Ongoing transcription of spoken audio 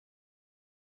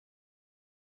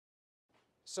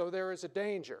So there is a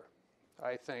danger,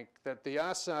 I think, that the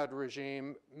Assad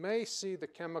regime may see the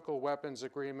chemical weapons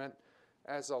agreement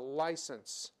as a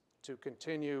license to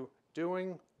continue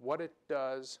doing what it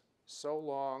does so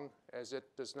long as it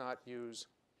does not use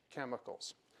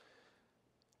chemicals.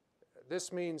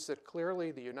 This means that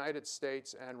clearly the United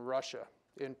States and Russia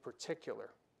in particular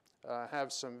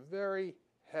have some very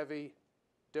heavy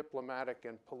diplomatic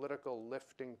and political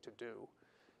lifting to do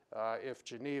if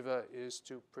Geneva is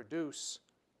to produce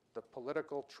the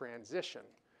political transition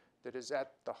that is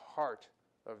at the heart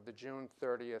of the June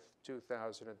 30th,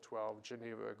 2012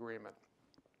 Geneva Agreement.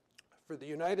 For the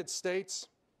United States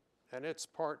and its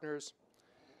partners,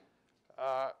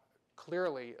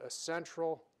 clearly a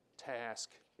central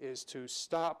task is to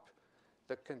stop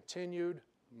the continued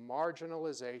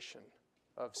marginalization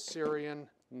of Syrian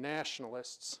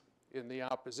nationalists in the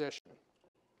opposition.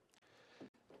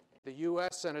 The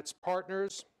U.S. and its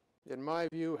partners, in my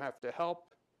view, have to help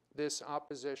this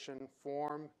opposition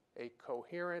form a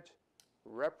coherent,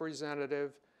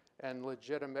 representative, and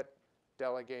legitimate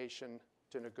delegation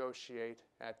to negotiate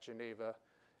at Geneva,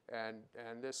 and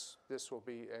this will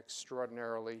be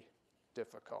extraordinarily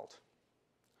difficult.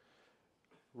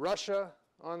 Russia,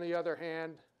 on the other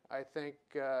hand, I think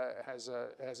has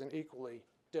an equally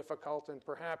difficult and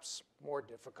perhaps more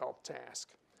difficult task.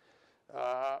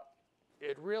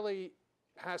 It really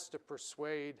has to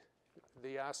persuade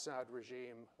the Assad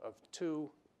regime of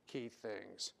two key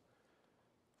things.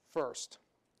 First,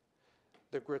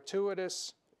 the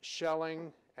gratuitous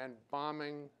shelling and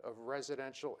bombing of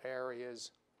residential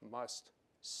areas must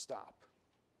stop.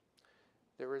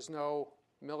 There is no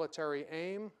military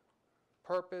aim,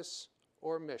 purpose,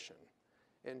 or mission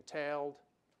entailed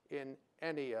in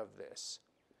any of this.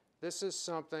 This is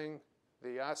something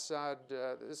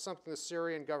the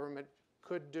Syrian government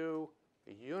could do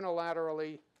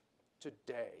unilaterally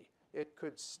today. It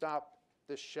could stop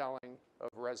the shelling of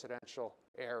residential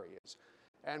areas,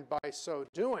 and by so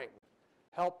doing,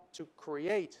 help to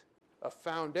create a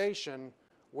foundation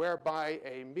whereby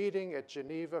a meeting at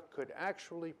Geneva could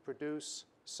actually produce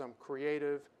some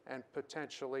creative and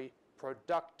potentially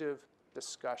productive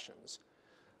discussions.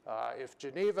 If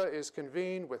Geneva is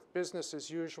convened with business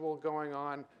as usual going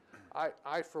on,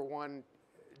 I for one,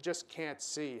 just can't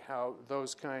see how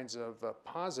those kinds of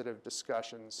positive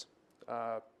discussions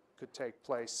could take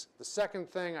place. The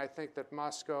second thing I think that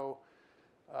Moscow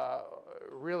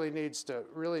really needs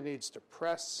to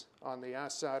press on the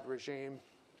Assad regime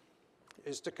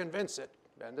is to convince it,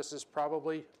 and this is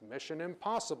probably mission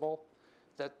impossible,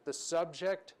 that the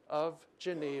subject of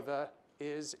Geneva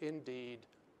is indeed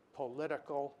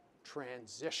political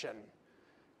transition,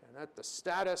 and that the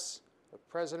status of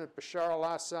President Bashar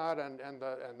al-Assad and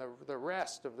the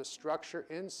rest of the structure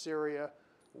in Syria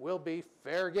will be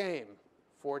fair game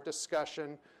for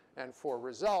discussion and for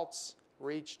results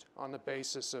reached on the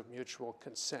basis of mutual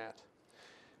consent.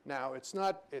 Now, it's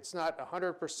not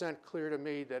 100% clear to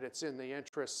me that it's in the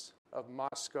interests of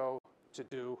Moscow to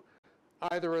do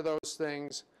either of those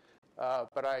things,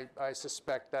 but I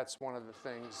suspect that's one of the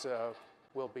things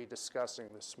we'll be discussing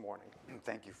this morning.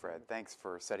 Thank you, Fred. Thanks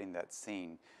for setting that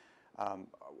scene.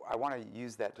 I want to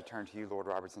use that to turn to you, Lord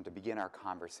Robertson, to begin our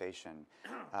conversation.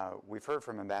 We've heard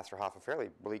from Ambassador Hof a fairly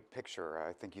bleak picture.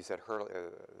 I think you said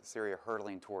Syria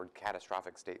hurtling toward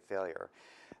catastrophic state failure.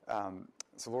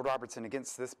 So, Lord Robertson,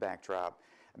 against this backdrop,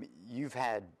 I mean, you've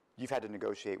had to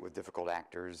negotiate with difficult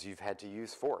actors. You've had to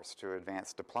use force to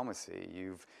advance diplomacy.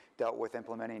 You've dealt with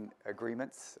implementing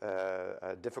agreements,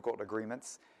 difficult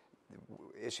agreements,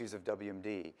 issues of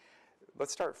WMD.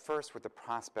 Let's start first with the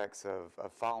prospects of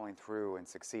following through and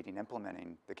succeeding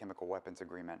implementing the chemical weapons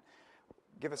agreement.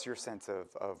 Give us your sense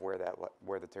of where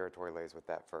the territory lays with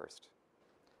that first.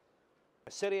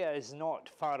 Syria is not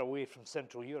far away from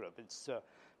Central Europe. It's a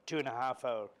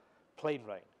 2.5-hour plane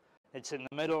ride. It's in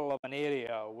the middle of an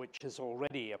area which is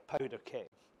already a powder keg.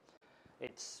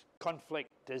 Its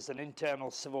conflict is an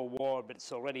internal civil war, but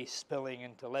it's already spilling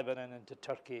into Lebanon, into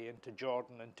Turkey, into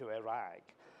Jordan, into Iraq.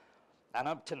 And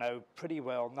up to now, pretty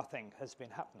well nothing has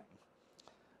been happening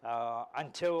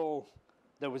until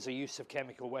there was a use of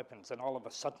chemical weapons, and all of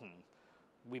a sudden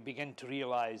we begin to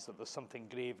realize that there's something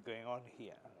grave going on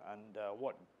here. And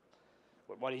what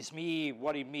worried me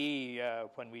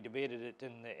when we debated it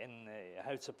in the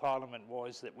House of Parliament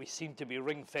was that we seem to be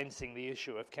ring-fencing the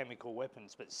issue of chemical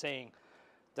weapons, but saying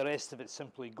the rest of it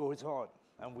simply goes on,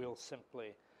 and we'll simply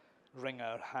wring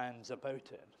our hands about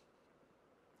it.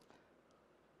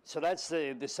 So that's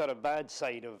the sort of bad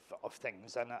side of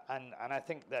things, and I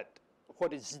think that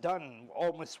what is done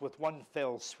almost with one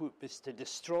fell swoop is to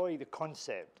destroy the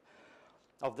concept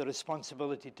of the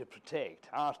responsibility to protect.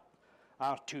 Our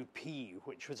R2P,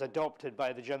 which was adopted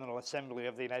by the General Assembly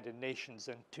of the United Nations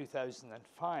in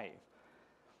 2005,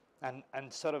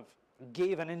 and sort of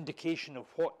gave an indication of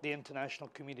what the international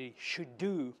community should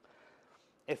do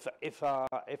if a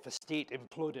state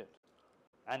imploded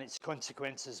and its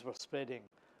consequences were spreading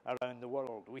around the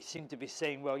world. We seem to be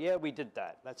saying, well, yeah, we did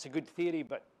that. That's a good theory,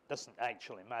 but doesn't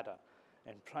actually matter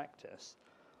in practice.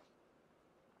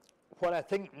 What I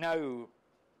think now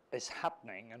is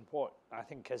happening, and what I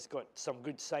think has got some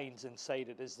good signs inside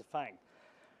it, is the fact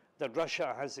that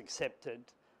Russia has accepted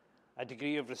a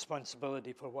degree of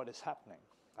responsibility for what is happening.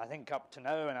 I think up to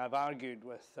now, and I've argued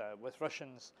with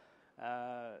Russians,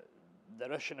 the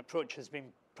Russian approach has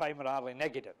been primarily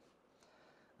negative.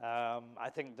 I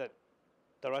think that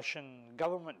the Russian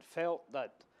government felt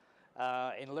that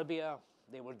in Libya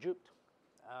they were duped.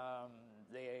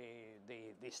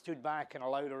 They stood back and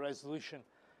allowed a resolution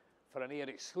for an air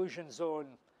exclusion zone,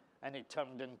 and it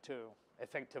turned into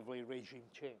effectively regime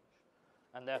change.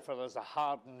 And therefore there's a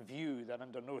hardened view that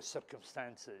under no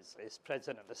circumstances is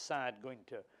President Assad going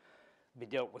to be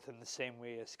dealt with in the same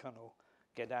way as Colonel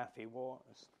Gaddafi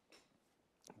was.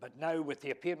 But now, with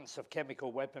the appearance of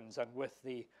chemical weapons and with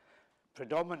the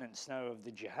predominance now of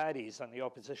the jihadis on the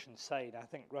opposition side, I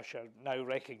think Russia now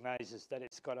recognizes that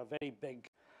it's got a very big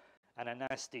and a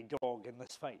nasty dog in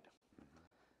this fight.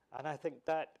 And I think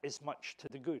that is much to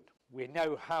the good. We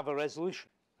now have a resolution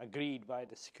agreed by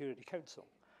the Security Council.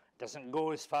 It doesn't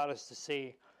go as far as to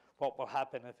say what will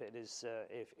happen if it is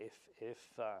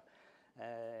if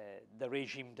the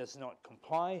regime does not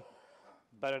comply.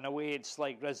 But in a way, it's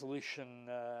like Resolution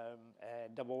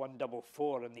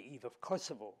 1144 on the eve of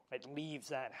Kosovo. It leaves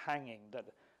that hanging, that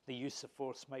the use of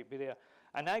force might be there.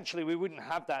 And actually, we wouldn't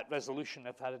have that resolution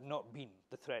if there had not been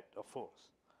the threat of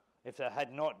force, if there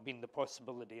had not been the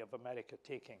possibility of America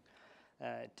taking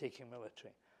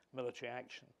military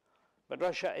action. But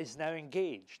Russia is now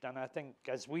engaged, and I think,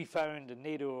 as we found in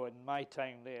NATO in my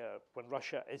time there, when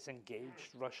Russia is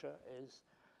engaged, Russia is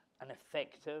an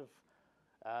effective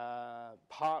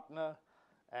partner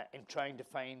in trying to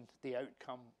find the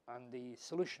outcome and the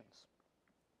solutions.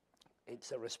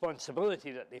 It's a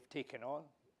responsibility that they've taken on,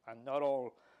 and not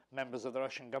all members of the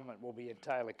Russian government will be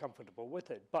entirely comfortable with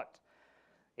it, but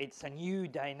it's a new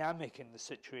dynamic in the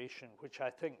situation which I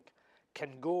think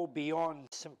can go beyond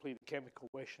simply the chemical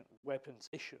weapons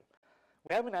issue.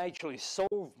 We haven't actually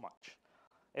solved much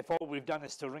if all we've done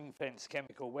is to ring-fence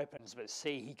chemical weapons, but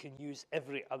say he can use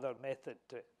every other method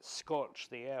to scorch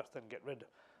the earth and get rid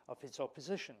of his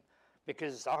opposition.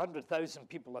 Because 100,000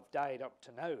 people have died up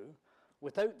to now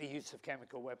without the use of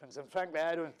chemical weapons. And frankly,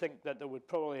 I don't think that there would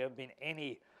probably have been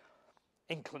any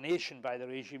inclination by the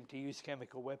regime to use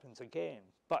chemical weapons again.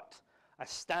 But a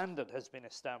standard has been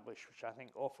established which I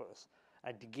think offers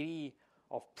a degree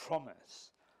of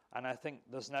promise. And I think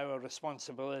there's now a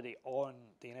responsibility on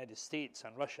the United States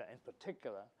and Russia in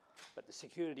particular, but the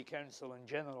Security Council in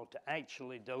general, to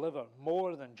actually deliver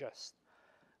more than just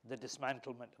the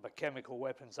dismantlement of a chemical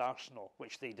weapons arsenal,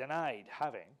 which they denied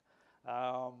having,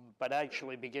 but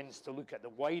actually begins to look at the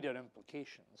wider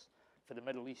implications for the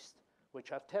Middle East,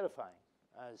 which are terrifying,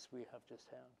 as we have just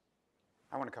heard.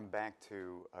 I want to come back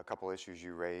to a couple issues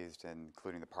you raised,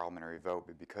 including the parliamentary vote,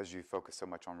 but because you focus so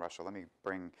much on Russia, let me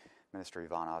bring Minister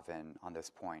Ivanov in on this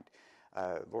point.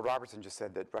 Lord Robertson just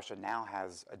said that Russia now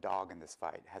has a dog in this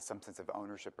fight, has some sense of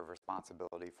ownership of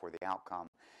responsibility for the outcome,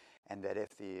 and that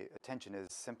if the attention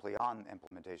is simply on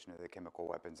implementation of the chemical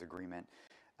weapons agreement,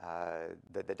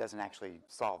 that doesn't actually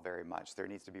solve very much. There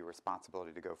needs to be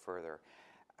responsibility to go further.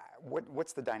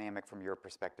 What's the dynamic from your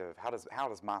perspective? How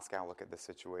does Moscow look at this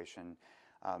situation?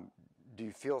 Do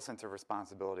you feel a sense of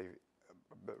responsibility,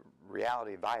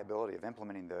 reality, viability of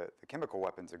implementing the chemical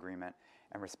weapons agreement,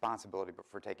 and responsibility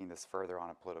for taking this further on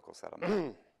a political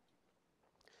settlement?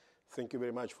 Thank you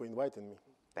very much for inviting me.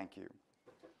 Thank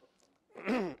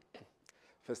you.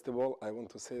 First of all, I want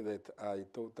to say that I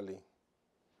totally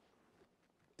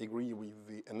agree with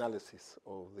the analysis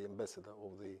of the ambassador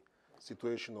of the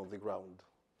situation on the ground.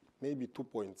 Maybe 2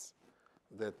 points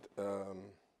that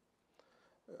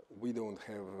we don't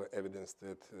have evidence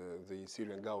that the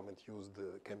Syrian government used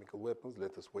chemical weapons.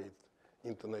 Let us wait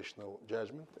international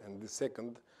judgment. And the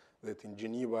second, that in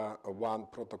Geneva I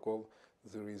protocol,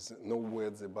 there is no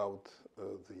words about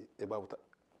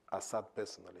Assad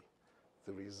personally.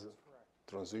 There is a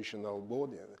transitional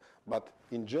body. But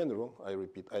in general, I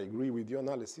repeat, I agree with your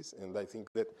analysis, and I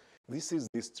think that this is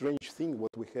the strange thing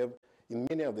what we have in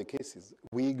many of the cases.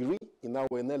 We agree in our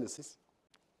analysis,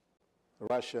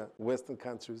 Russia, Western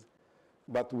countries,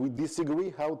 but we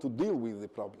disagree how to deal with the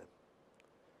problem.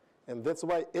 And that's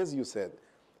why, as you said,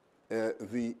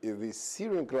 the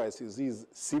Syrian crisis is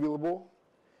civil war,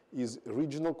 is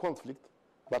regional conflict,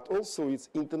 but also it's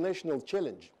international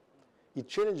challenge.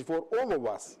 It's challenge for all of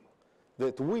us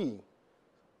that we,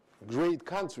 great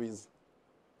countries,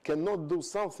 cannot do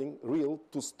something real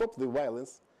to stop the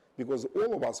violence, because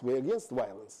all of us were against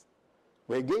violence.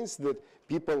 We're against that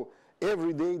people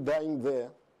every day dying there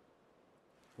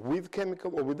with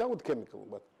chemical or without chemical.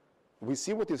 But we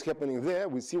see what is happening there.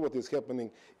 We see what is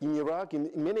happening in Iraq, in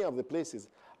many other places.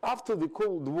 After the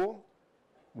Cold War,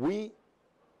 we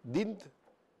didn't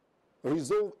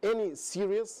resolve any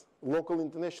serious local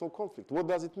international conflict. What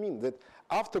does it mean? That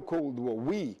after Cold War,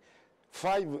 we,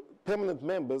 5 permanent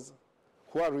members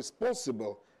who are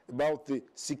responsible about the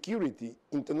security,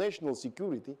 international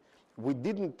security, we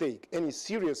didn't take any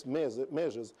serious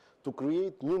measures to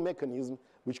create new mechanisms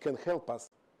which can help us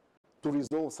to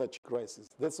resolve such crisis.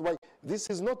 That's why this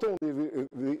is not only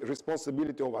the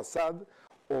responsibility of Assad,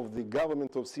 of the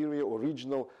government of Syria or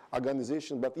regional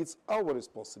organization, but it's our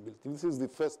responsibility. This is the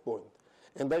first point.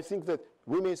 And I think that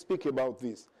we may speak about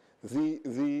this.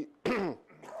 That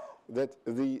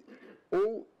the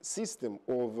whole system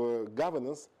of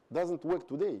governance doesn't work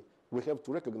today. We have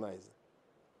to recognize it.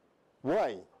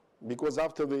 Why? Because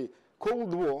after the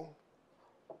Cold War,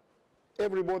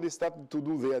 everybody started to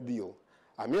do their deal.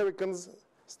 Americans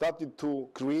started to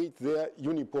create their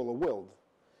unipolar world.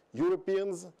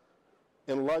 Europeans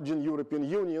enlarging European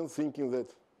Union, thinking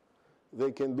that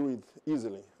they can do it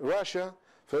easily. Russia,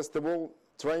 first of all,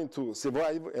 trying to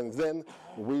survive, and then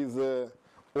with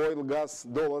oil, gas,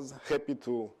 dollars, happy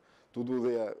to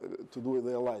do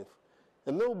their life.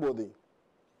 And nobody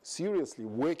seriously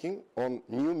working on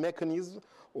new mechanisms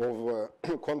of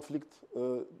conflict,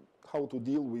 how to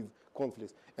deal with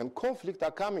conflicts. And conflicts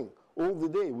are coming all the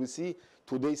day. We see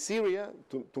today Syria,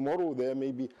 tomorrow there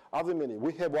may be other many.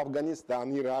 We have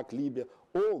Afghanistan, Iraq, Libya,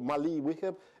 all Mali. We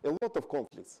have a lot of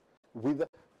conflicts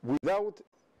without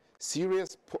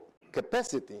serious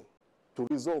capacity to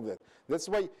resolve that. That's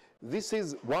why this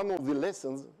is one of the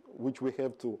lessons which we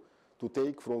have to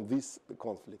take from this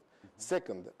conflict. Mm-hmm.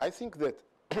 Second, I think that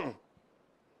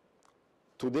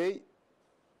today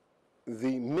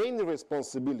the main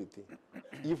responsibility,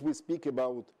 if we speak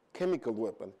about chemical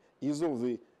weapon, is of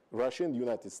the Russia and the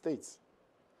United States.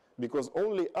 Because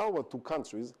only our 2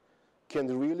 countries can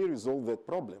really resolve that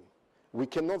problem. We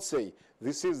cannot say,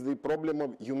 this is the problem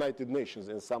of United Nations,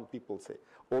 and some people say,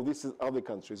 or this is other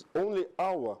countries. Only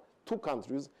our 2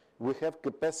 countries will have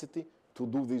capacity to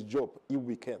do this job, if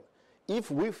we can. If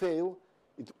we fail,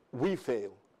 we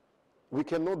fail. We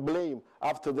cannot blame,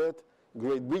 after that,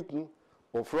 Great Britain,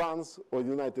 or France, or the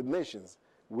United Nations.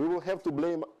 We will have to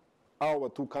blame our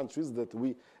 2 countries that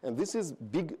and this is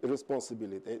big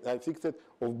responsibility, I think that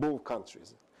of both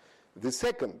countries. The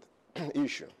second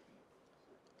issue,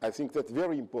 I think that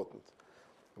very important.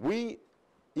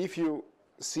 If you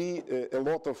see a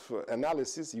lot of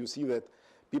analysis, you see that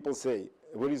people say,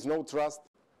 there is no trust.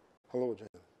 Hello, Jan.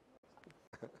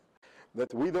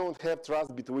 That we don't have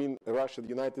trust between Russia and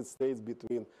the United States,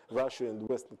 between Russia and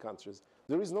Western countries.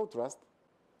 There is no trust.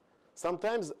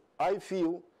 Sometimes I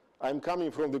feel I'm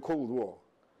coming from the Cold War,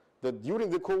 that during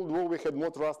the Cold War we had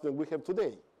more trust than we have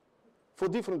today, for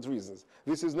different reasons.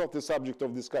 This is not the subject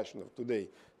of discussion of today's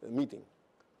meeting.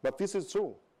 But this is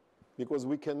true, because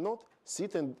we cannot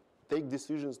sit and take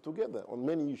decisions together on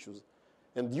many issues.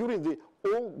 And during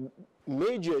all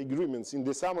major agreements in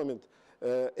disarmament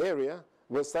area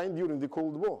were signed during the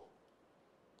Cold War.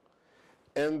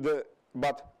 And,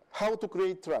 but how to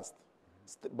create trust?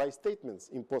 By statements,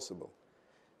 impossible.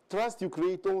 Trust you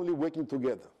create only working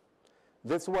together.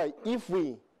 That's why if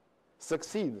we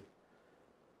succeed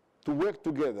to work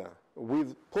together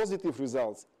with positive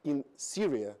results in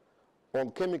Syria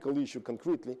on chemical issue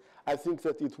concretely, I think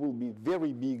that it will be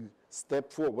very big step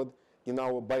forward in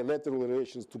our bilateral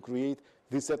relations to create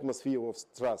this atmosphere of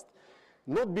trust.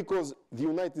 Not because the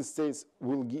United States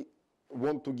will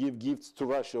want to give gifts to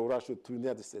Russia or Russia to the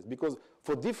United States, because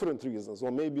for different reasons,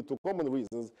 or maybe to common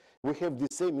reasons, we have the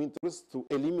same interest to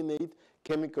eliminate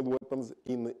chemical weapons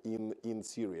in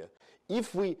Syria.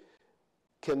 If we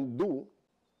can do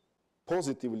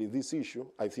positively this issue,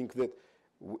 I think that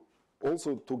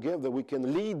also together we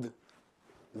can lead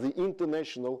the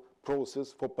international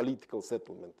process for political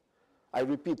settlement. I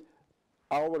repeat,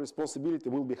 our responsibility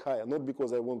will be higher, not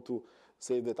because I want to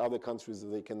say that other countries,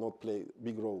 they cannot play a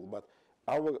big role, but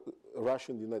our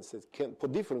Russia and the United States can, for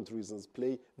different reasons,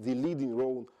 play the leading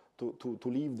role to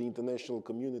lead the international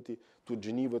community to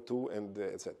Geneva II and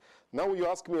etc. Now you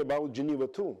ask me about Geneva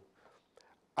II.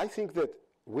 I think that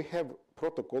we have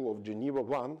protocol of Geneva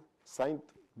I signed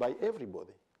by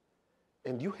everybody.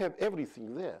 And you have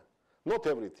everything there. not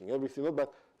everything, not,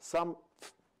 but some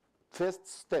first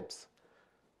steps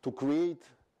to create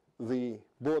the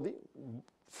body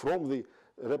from the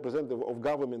representative of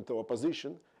government or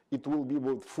opposition. It will be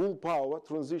with full power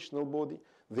transitional body.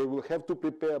 They will have to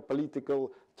prepare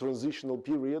political transitional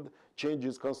period,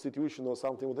 changes constitution or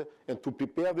something like that, and to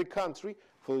prepare the country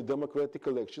for the democratic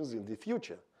elections in the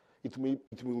future. It may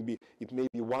be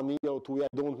 1 year or 2 years,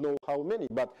 I don't know how many,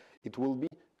 but it will be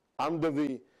under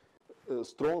the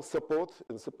strong support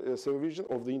and supervision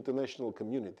of the international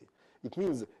community. It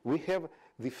means we have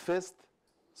the first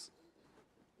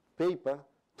paper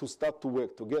to start to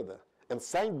work together and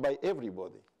signed by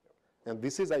everybody. And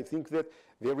this is, I think, that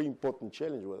very important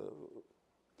challenge.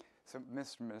 So,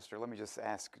 Mr. Minister, let me just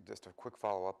ask just a quick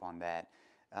follow-up on that.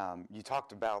 You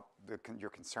talked about your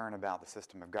concern about the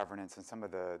system of governance and some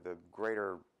of the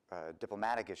greater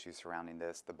diplomatic issues surrounding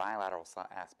this, the bilateral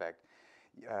aspect.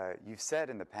 You've said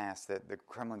in the past that the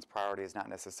Kremlin's priority is not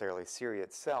necessarily Syria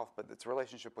itself, but its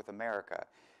relationship with America.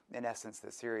 In essence,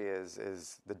 that Syria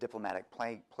is the diplomatic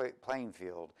playing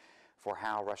field for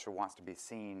how Russia wants to be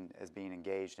seen as being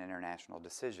engaged in international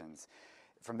decisions.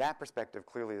 From that perspective,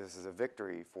 clearly this is a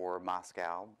victory for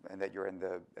Moscow and that you're at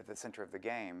the center of the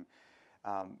game.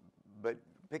 But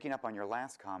picking up on your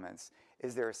last comments,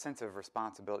 is there a sense of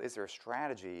responsibility, is there a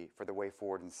strategy for the way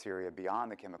forward in Syria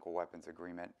beyond the chemical weapons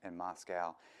agreement in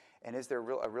Moscow? And is there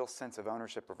a real sense of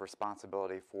ownership of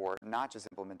responsibility for not just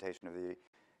implementation of the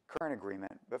current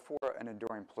agreement, but for an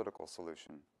enduring political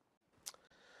solution?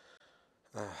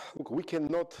 Look, we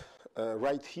cannot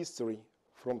write history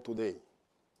from today.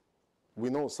 We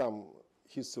know some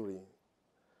history,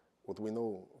 what we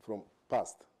know from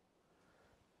past.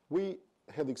 We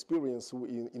had experience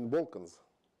in Balkans,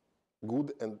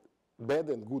 good and bad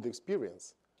and good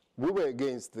experience. We were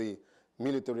against the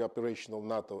military operation of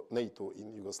NATO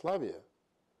in Yugoslavia,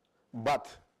 but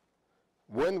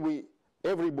when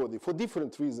everybody, for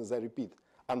different reasons, I repeat,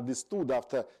 understood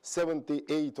after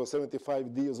 78 or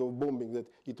 75 days of bombing that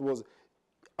it was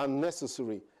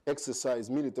unnecessary exercise,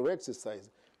 military exercise,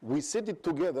 we set it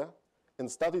together and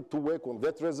started to work on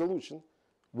that resolution,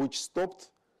 which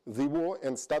stopped the war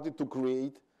and started to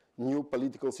create new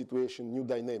political situation, new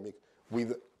dynamic.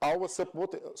 With our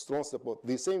support, strong support,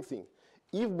 the same thing.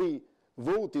 If we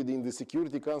voted in the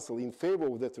Security Council in favor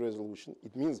of that resolution,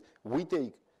 it means we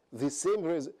take the same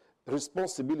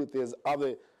responsibility as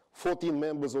other 14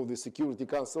 members of the Security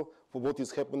Council for what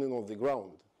is happening on the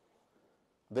ground.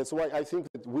 That's why I think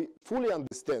that we fully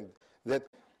understand that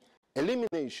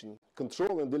elimination,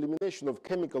 control and elimination of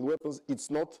chemical weapons, it's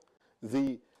not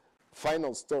the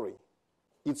final story.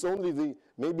 It's only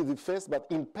maybe the first, but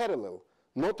in parallel,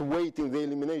 not waiting the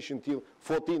elimination till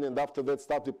 14 and after that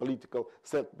start the political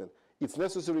settlement. It's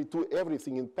necessary to do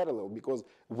everything in parallel, because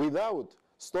without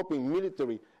stopping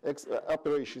military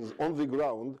operations on the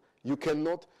ground, you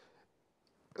cannot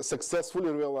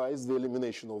successfully realize the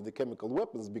elimination of the chemical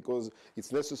weapons, because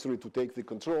it's necessary to take the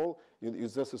control,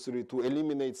 it's necessary to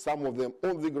eliminate some of them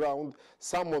on the ground,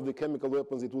 some of the chemical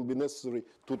weapons it will be necessary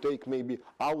to take maybe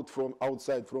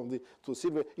outside to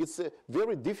Syria. It's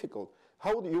very difficult.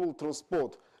 How do you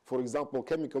transport, for example,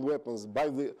 chemical weapons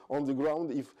on the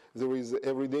ground if there is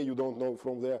every day you don't know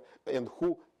from there, and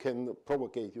who can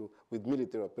provocate you with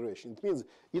military operation? It means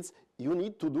you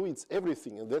need to do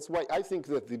everything, and that's why I think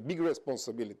that the big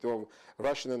responsibility of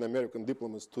Russian and American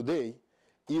diplomats today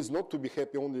is not to be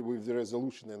happy only with the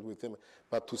resolution and with them,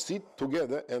 but to sit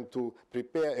together and to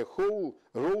prepare a whole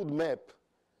roadmap,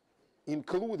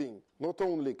 including not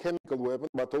only chemical weapons,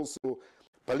 but also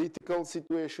political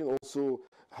situation, also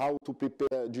how to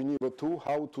prepare Geneva II,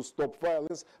 how to stop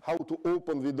violence, how to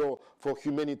open the door for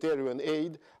humanitarian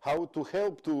aid, how to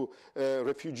help to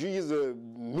refugees,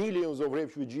 millions of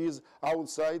refugees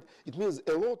outside. It means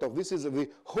a lot of this is the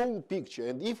whole picture.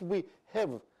 And if we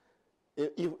have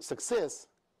success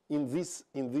in this,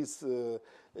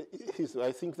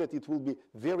 I think that it will be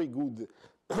very good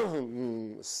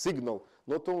signal,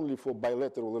 not only for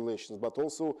bilateral relations, but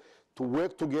also to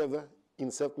work together in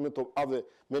settlement of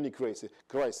many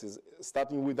crises,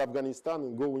 starting with Afghanistan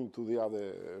and going to the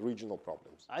other regional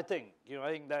problems. I think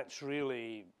that's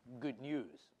really good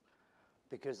news,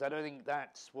 because I don't think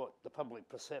that's what the public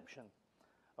perception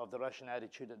of the Russian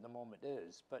attitude at the moment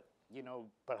is. But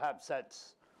perhaps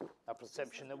that's a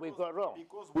perception that we've got wrong.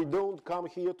 Because we don't come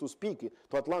here to speak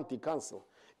to Atlantic Council.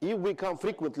 If we come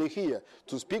frequently here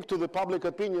to speak to the public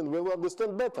opinion, we will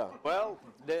understand better. Well,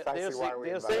 there's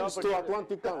thanks to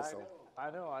Atlantic Council. I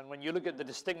know, and when you look at the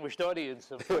distinguished audience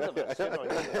in front of us,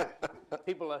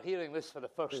 people are hearing this for the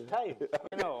first time,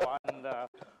 and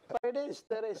but there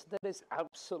is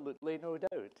absolutely no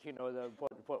doubt,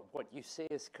 what you say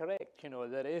is correct,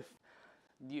 that if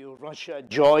Russia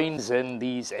joins in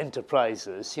these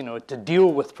enterprises, to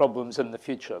deal with problems in the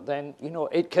future, then,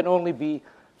 it can only be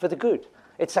for the good.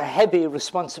 It's a heavy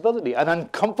responsibility, an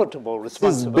uncomfortable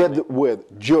responsibility. This bad word,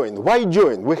 join. Why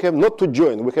join? We have not to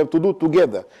join. We have to do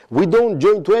together. We don't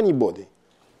join to anybody.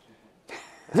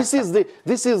 This is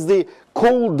the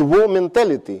Cold War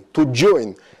mentality, to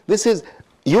join. This is,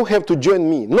 you have to join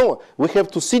me. No, we have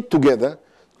to sit together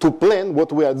to plan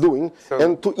what we are doing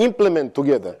and to implement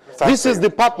together. This is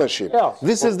the partnership. Yeah.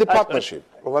 This is the partnership.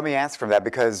 Well, let me ask from that,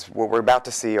 because what we're about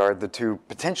to see are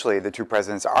potentially the two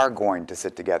presidents are going to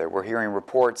sit together. We're hearing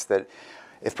reports that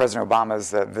if President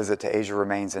Obama's visit to Asia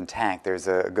remains intact, there's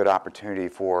a good opportunity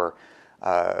for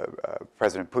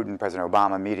President Putin, President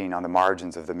Obama meeting on the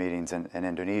margins of the meetings in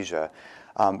Indonesia.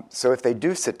 So if they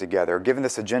do sit together, given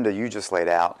this agenda you just laid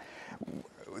out,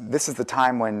 this is the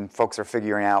time when folks are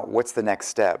figuring out what's the next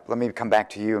step. Let me come back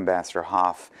to you, Ambassador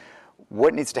Hof.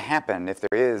 What needs to happen if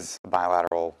there is a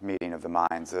bilateral meeting of the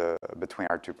minds between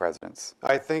our two presidents?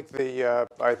 I think the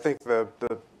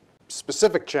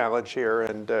specific challenge here,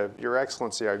 and Your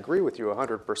Excellency, I agree with you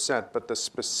 100%, but the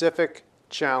specific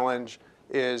challenge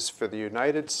is for the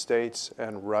United States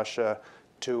and Russia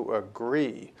to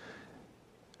agree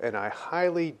in a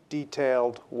highly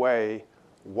detailed way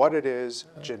what it is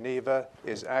Geneva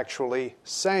is actually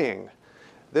saying.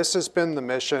 This has been the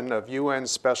mission of UN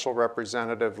Special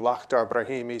Representative Lakhdar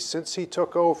Brahimi since he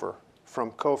took over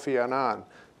from Kofi Annan,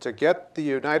 to get the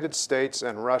United States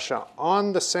and Russia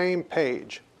on the same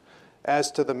page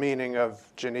as to the meaning of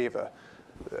Geneva.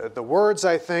 The words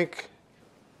I think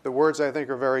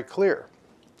are very clear.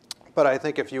 But I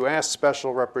think if you ask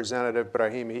Special Representative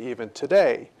Brahimi even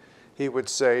today, he would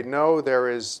say, no, there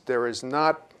is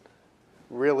not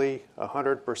really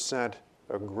 100%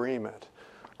 agreement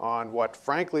on what,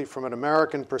 frankly, from an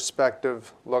American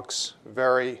perspective, looks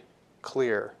very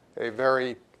clear, a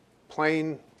very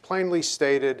plainly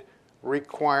stated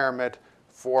requirement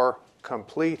for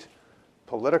complete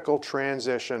political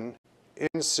transition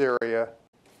in Syria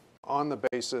on the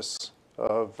basis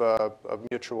of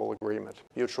mutual agreement,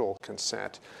 mutual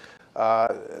consent.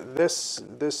 This,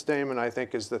 Damon, I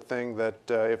think, is the thing that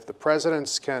if the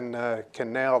presidents can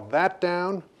nail that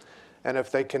down, and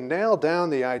if they can nail down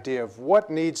the idea of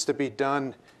what needs to be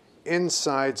done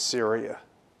inside Syria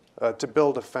to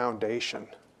build a foundation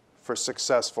for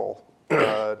successful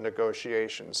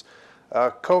negotiations.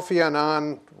 Kofi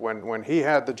Annan, when he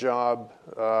had the job,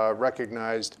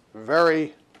 recognized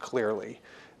very clearly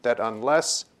that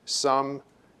unless some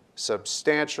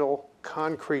substantial,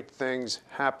 concrete things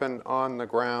happen on the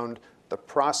ground, the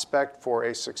prospect for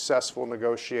a successful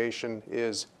negotiation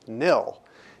is nil.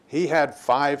 He had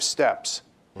 5 steps,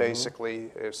 basically,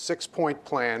 a 6-point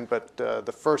plan, but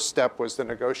the first step was the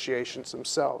negotiations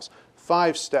themselves.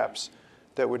 5 steps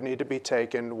that would need to be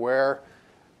taken where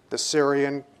the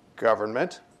Syrian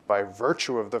government, by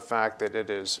virtue of the fact that it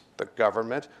is the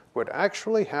government, would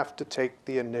actually have to take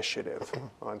the initiative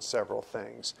on several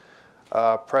things.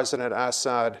 President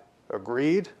Assad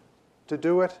agreed to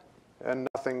do it, and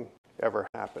nothing ever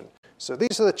happened. So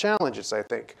these are the challenges, I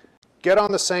think. Get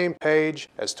on the same page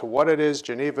as to what it is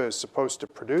Geneva is supposed to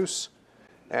produce,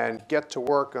 and get to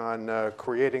work on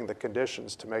creating the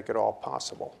conditions to make it all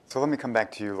possible. So let me come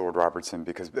back to you, Lord Robertson,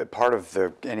 because part of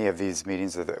any of these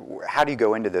meetings, how do you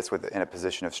go into this in a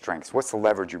position of strength? What's the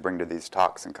leverage you bring to these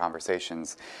talks and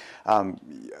conversations?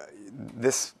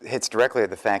 This hits directly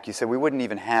at the fact you said we wouldn't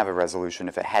even have a resolution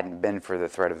if it hadn't been for the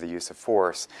threat of the use of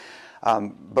force.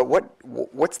 But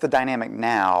what's the dynamic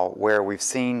now where we've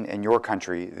seen in your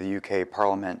country, the UK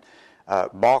Parliament,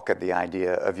 balk at the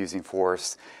idea of using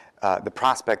force, the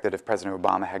prospect that if President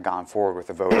Obama had gone forward with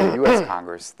a vote in the U.S.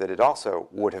 Congress, that it also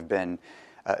would have been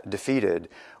defeated.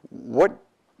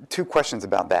 Two questions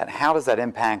about that. How does that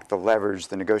impact the leverage,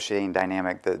 the negotiating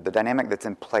dynamic, the dynamic that's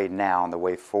in play now on the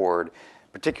way forward,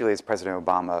 particularly as President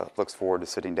Obama looks forward to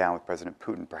sitting down with President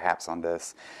Putin perhaps on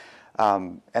this?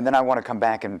 And then I want to come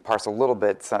back and parse a little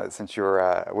bit, since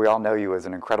we all know you as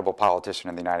an incredible politician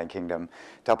in the United Kingdom,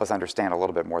 to help us understand a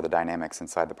little bit more the dynamics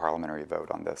inside the parliamentary vote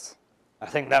on this. I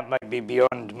think that might be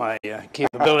beyond my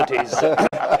capabilities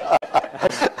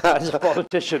as a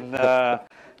politician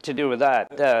to do with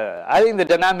that. I think the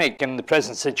dynamic in the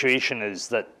present situation is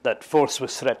that force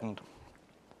was threatened.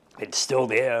 It's still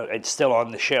there. It's still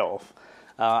on the shelf.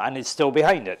 And it's still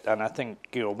behind it. And I think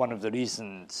one of the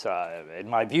reasons, in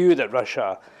my view, that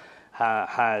Russia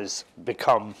has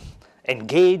become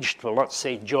engaged, well, let's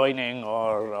say joining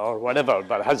or whatever,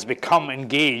 but has become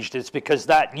engaged, it's because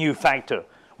that new factor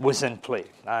was in play.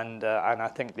 And I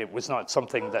think it was not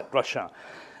something that Russia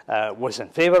was in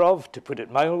favor of, to put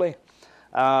it mildly,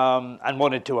 and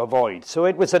wanted to avoid. So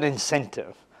it was an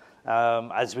incentive.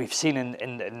 As we've seen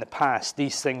in the past,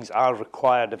 these things are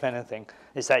required if anything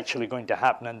is actually going to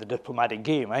happen in the diplomatic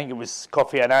game. I think it was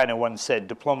Kofi Annan once said,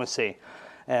 diplomacy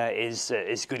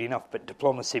is good enough, but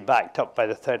diplomacy backed up by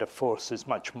the threat of force is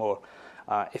much more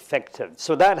effective.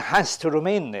 So that has to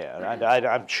remain there. And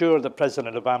I'm sure that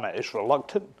President Obama is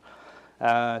reluctant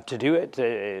to do it.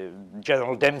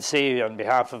 General Dempsey, on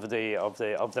behalf of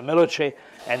the military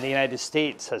and the United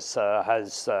States,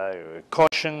 has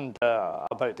cautioned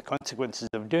about the consequences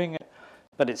of doing it,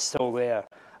 but it's still there,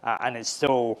 and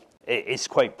it's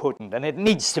quite potent, and it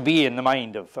needs to be in the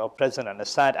mind of President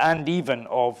Assad and even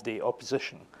of the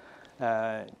opposition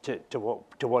to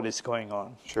what is going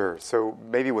on. Sure. So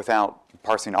maybe without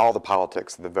parsing all the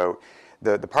politics of the vote,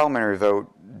 the parliamentary vote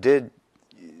did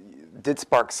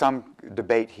spark some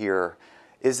debate here.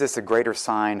 Is this a greater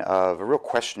sign of a real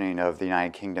questioning of the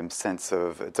United Kingdom's sense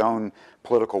of its own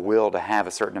political will to have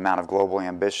a certain amount of global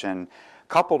ambition,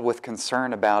 coupled with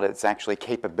concern about its actually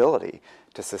capability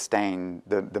to sustain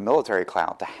the military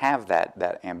clout, to have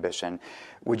that ambition?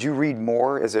 Would you read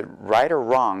more? Is it right or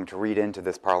wrong to read into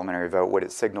this parliamentary vote what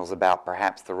it signals about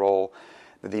perhaps the role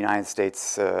that the United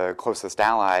States' closest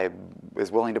ally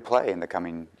is willing to play in the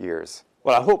coming years?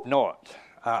 Well, I hope not.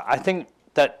 I think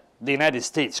that the United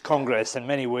States Congress in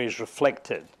many ways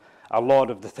reflected a lot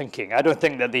of the thinking. I don't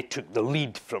think that they took the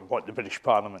lead from what the British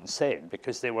Parliament said,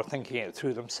 because they were thinking it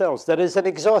through themselves. There is an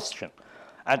exhaustion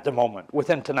at the moment with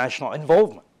international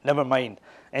involvement, never mind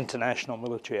international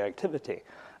military activity.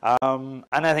 And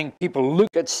I think people look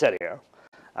at Syria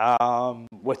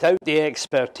without the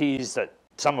expertise that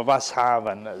some of us have,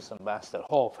 and as Ambassador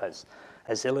Hof has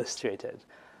illustrated,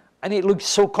 and it looks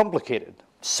so complicated,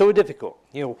 so difficult.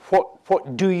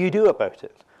 What do you do about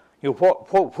it?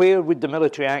 Where would the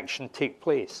military action take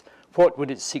place? What would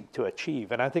it seek to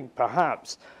achieve? And I think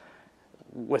perhaps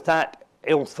with that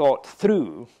ill thought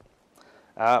through,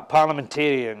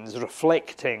 parliamentarians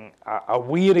reflecting a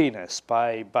weariness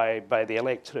by the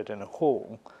electorate in a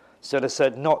whole sort of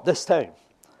said, not this time.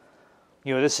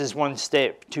 This is one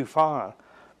step too far.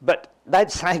 But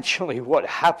that's actually what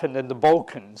happened in the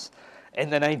Balkans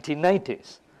in the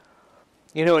 1990s.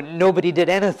 Nobody did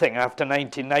anything after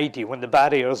 1990 when the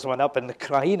barriers went up in the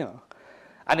Crimea.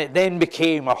 And it then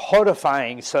became a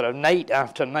horrifying sort of night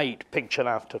after night, picture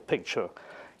after picture,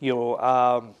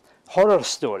 horror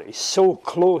story so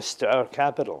close to our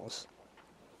capitals,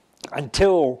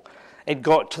 until it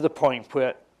got to the point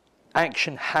where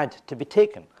action had to be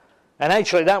taken. And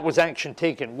actually that was action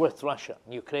taken with Russia,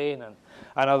 Ukraine, and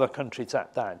other countries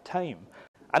at that time.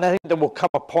 And I think there will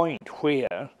come a point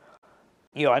where,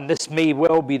 and this may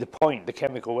well be the point, the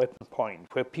chemical weapon point,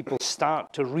 where people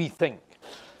start to rethink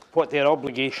what their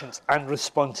obligations and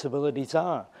responsibilities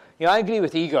are. I agree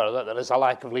with Igor that there is a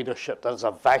lack of leadership. There's a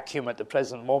vacuum at the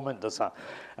present moment. There's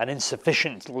an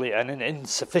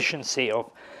insufficiency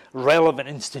of relevant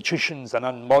institutions, an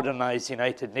unmodernized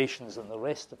United Nations and the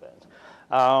rest of it.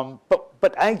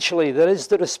 But actually, there is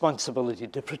the responsibility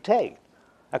to protect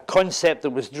a concept that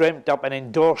was dreamt up and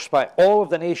endorsed by all of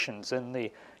the nations in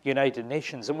the United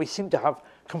Nations, and we seem to have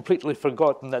completely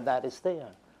forgotten that that is there.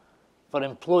 For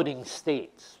imploding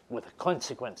states with a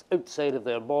consequence outside of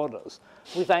their borders,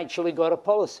 we've actually got a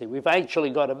policy, we've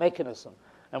actually got a mechanism,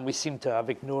 and we seem to have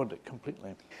ignored it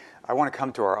completely. I want to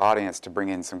come to our audience to bring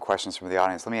in some questions from the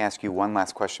audience. Let me ask you one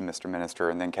last question, Mr. Minister,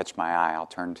 and then catch my eye. I'll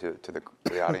turn to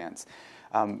the audience.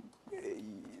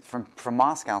 From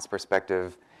Moscow's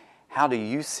perspective, how do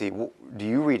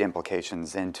you read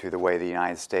implications into the way the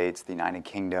United States, the United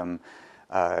Kingdom,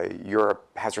 Europe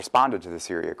has responded to the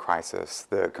Syria crisis,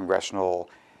 the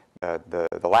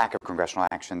lack of congressional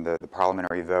action, the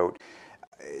parliamentary vote?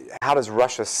 How does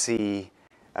Russia see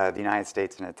the United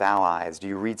States and its allies? Do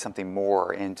you read something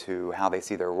more into how they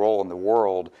see their role in the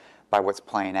world by what's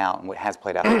playing out and what has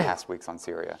played out in the past weeks on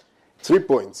Syria? 3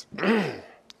 points.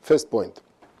 First point,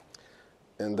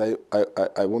 and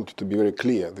I want to be very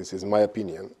clear, this is my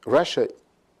opinion. Russia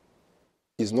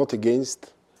is not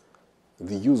against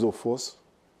the use of force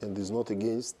and is not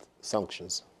against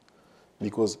sanctions,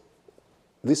 because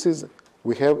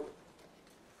we have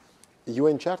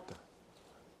UN Charter.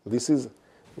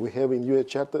 We have in UN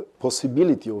Charter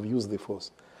possibility of use the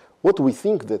force. What we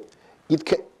think that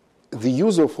the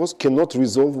use of force cannot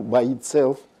resolve by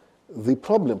itself the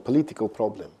problem, political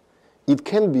problem. It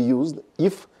can be used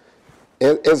if,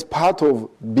 as part of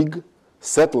big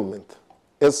settlement,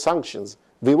 as sanctions,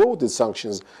 they voted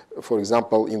sanctions, for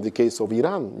example, in the case of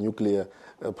Iran, nuclear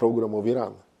program of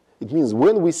Iran. It means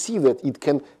when we see that it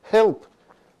can help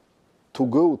to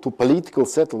go to political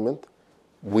settlement,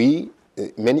 we,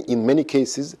 in many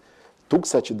cases, took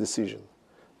such a decision.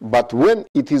 But when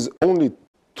it is only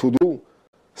to do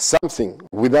something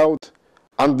without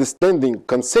understanding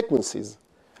consequences,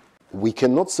 we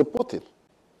cannot support it.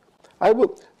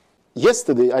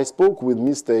 Yesterday, I spoke with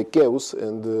Mr. Ekeus,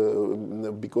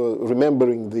 and because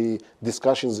remembering the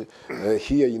discussions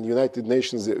here in the United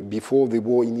Nations before the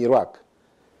war in Iraq.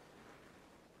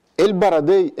 El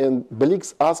Baradei and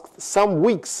Belix asked some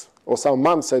weeks or some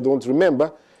months, I don't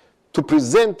remember, to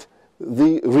present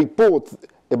the report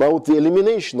about the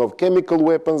elimination of chemical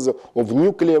weapons, of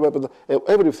nuclear weapons,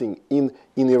 everything in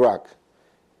Iraq.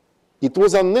 It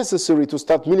was unnecessary to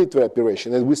start military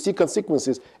operation, and we see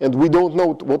consequences, and we don't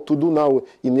know what to do now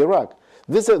in Iraq.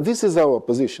 This is our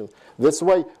position. That's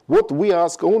why what we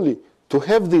ask only to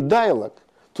have the dialogue,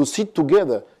 to sit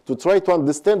together, to try to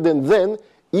understand, and then,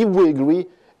 if we agree,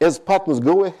 as partners,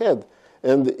 go ahead.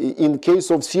 And in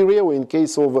case of Syria or in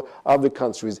case of other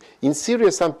countries. In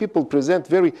Syria, some people present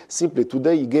very simply.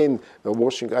 Today, again,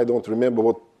 watching, I don't remember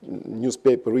what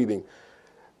newspaper reading,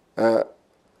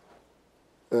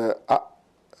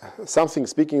 something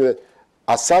speaking that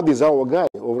Assad is our guy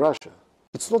of Russia.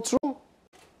 It's not true.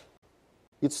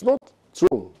 It's not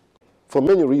true for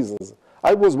many reasons.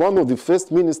 I was one of the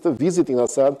first ministers visiting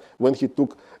Assad when he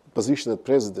took position as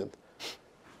president.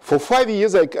 For 5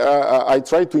 years, I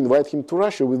tried to invite him to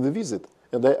Russia with the visit,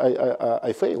 and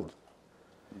I failed.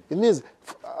 It means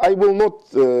I will not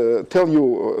tell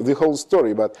you the whole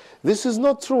story, but this is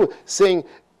not true, saying,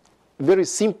 very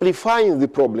simplifying the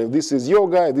problem. This is your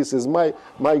guy, this is my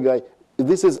guy.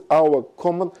 This is our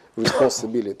common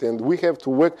responsibility, and we have to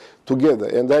work together.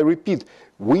 And I repeat,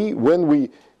 when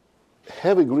we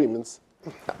have agreements,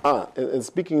 and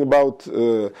speaking about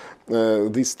the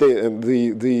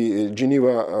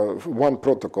Geneva I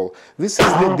protocol, this is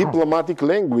the diplomatic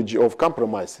language of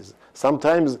compromises.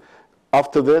 Sometimes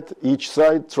after that, each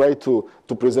side try to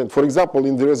present. For example,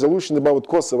 in the resolution about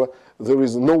Kosovo, there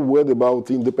is no word about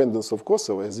the independence of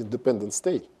Kosovo as independent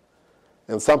state.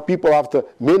 And some people after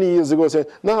many years ago say,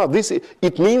 no,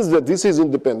 it means that this is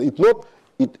independent.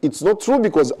 It's not true,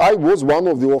 because I was one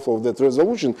of the authors of that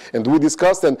resolution, and we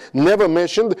discussed and never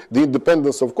mentioned the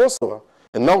independence of Kosovo.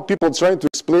 And now people are trying to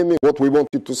explain me what we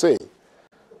wanted to say.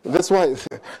 That's why if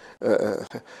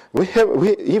we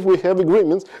have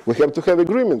agreements, we have to have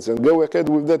agreements and go ahead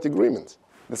with that agreement.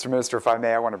 Mr. Minister, if I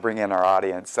may, I want to bring in our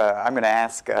audience. I'm going to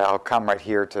ask, I'll come right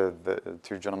here to the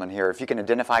two gentlemen here. If you can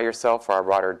identify yourself for our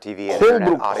broader TV and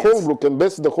internet audience. Holbrook,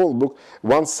 Ambassador Holbrook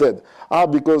once said,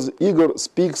 because Igor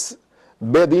speaks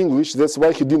bad English, that's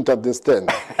why he didn't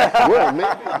understand. Well,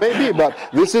 maybe, but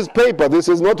this is paper. This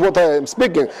is not what I am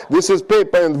speaking. This is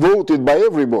paper and voted by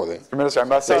everybody. Mr. Minister, I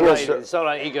must say... It's all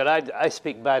right, Igor. I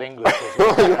speak bad English as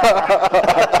well.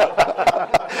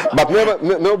 But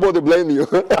nobody blame you.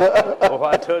 Oh,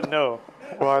 I don't know.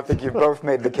 Well, I think you've both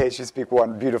made the case. You speak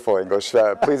one beautiful English.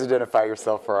 Please identify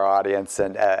yourself for our audience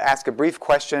and ask a brief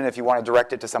question. If you want to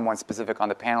direct it to someone specific on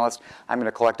the panelist, I'm going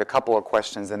to collect a couple of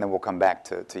questions, and then we'll come back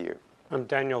to you. I'm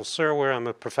Daniel Serwer. I'm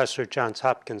a professor at Johns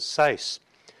Hopkins SAIS.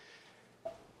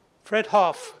 Fred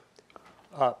Hof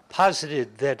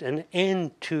posited that an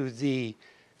end to the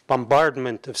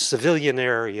bombardment of civilian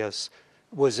areas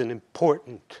was an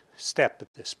important step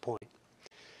at this point.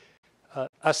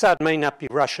 Assad may not be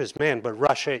Russia's man, but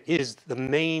Russia is the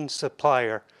main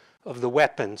supplier of the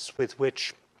weapons with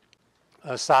which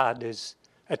Assad is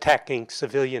attacking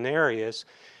civilian areas,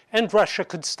 and Russia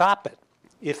could stop it,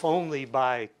 if only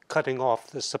by cutting off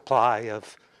the supply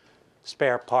of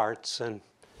spare parts and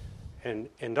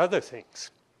other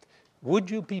things. Would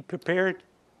you be prepared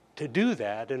to do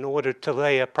that in order to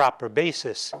lay a proper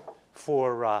basis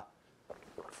for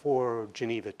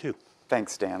Geneva II?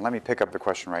 Thanks, Dan. Let me pick up the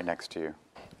question right next to you.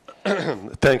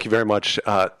 Thank you very much,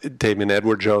 Damon.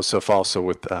 Edward Joseph, also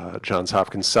with Johns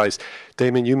Hopkins SAIS.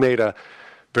 Damon, you made a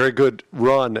very good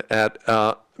run at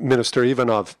Minister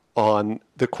Ivanov on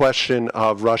the question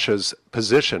of Russia's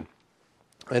position.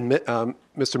 And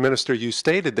Mr. Minister, you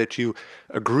stated that you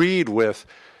agreed with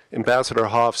Ambassador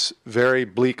Hof's very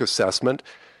bleak assessment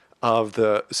of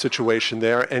the situation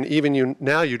there, and even you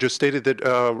just stated that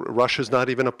Russia's not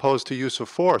even opposed to use of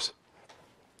force.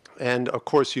 And of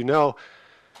course, you know,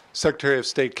 Secretary of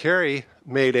State Kerry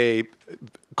made a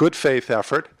good faith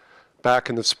effort back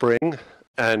in the spring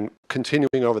and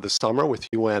continuing over the summer with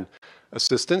UN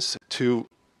assistance to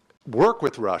work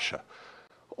with Russia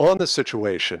on the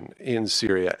situation in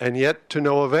Syria, and yet to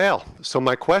no avail. So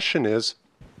my question is,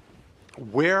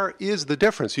 Where is the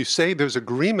difference? You say there's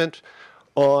agreement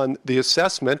on the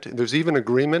assessment, there's even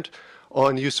agreement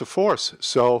on use of force.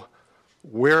 So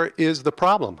where is the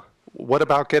problem? What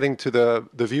about getting to the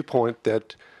viewpoint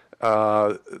that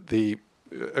the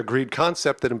agreed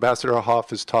concept that Ambassador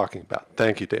Hof is talking about?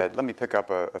 Thank you, David. Let me pick up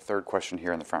a third question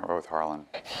here in the front row with Harlan.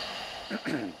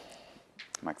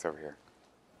 Mike's over here.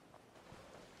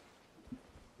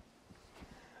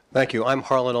 Thank you. I'm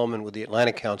Harlan Ullman with the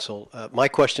Atlantic Council. My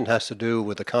question has to do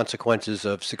with the consequences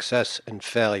of success and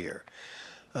failure.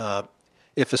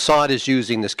 If Assad is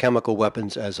using this chemical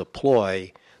weapons as a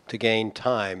ploy to gain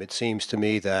time, it seems to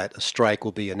me that a strike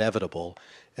will be inevitable,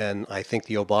 and I think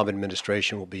the Obama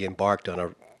administration will be embarked on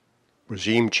a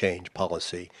regime change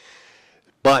policy.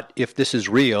 But if this is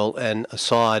real and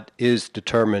Assad is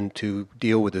determined to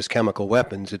deal with his chemical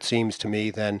weapons, it seems to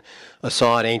me then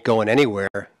Assad ain't going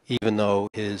anywhere, even though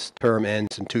his term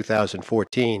ends in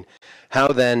 2014. How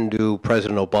then do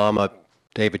President Obama,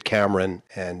 David Cameron,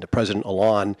 and President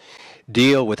Hollande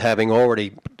deal with having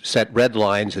already set red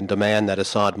lines and demand that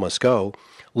Assad must go,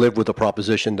 live with the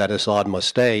proposition that Assad must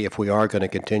stay if we are going to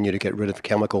continue to get rid of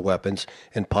chemical weapons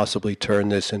and possibly turn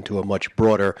this into a much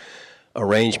broader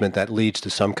arrangement that leads to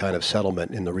some kind of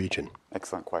settlement in the region?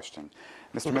 Excellent question.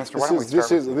 Mr. Minister, why don't we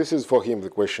start with This is for him, the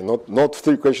question, not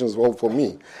three questions all for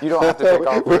me. You don't have to take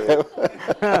all three.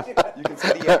 You can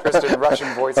see the interest in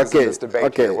Russian voices in this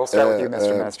debate here. We'll start with you,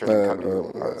 Mr. Minister, and then come to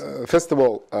you. First of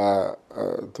all,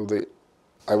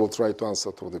 I will try to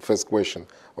answer to the first question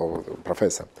of the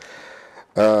professor.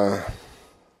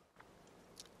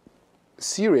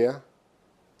 Syria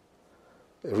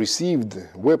received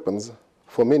weapons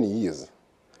for many years.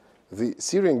 The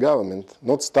Syrian government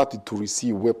not started to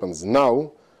receive weapons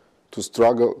now to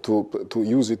struggle to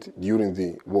use it during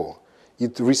the war.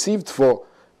 It received for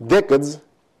decades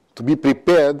to be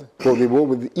prepared for the war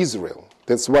with Israel.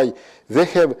 That's why they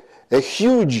have a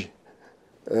huge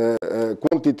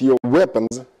quantity of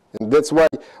weapons, and that's why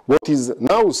what is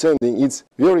now sending is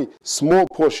very small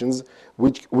portions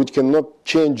which cannot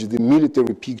change the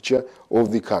military picture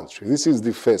of the country. This is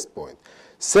the first point.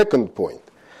 Second point,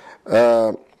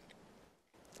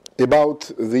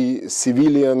 about the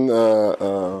civilian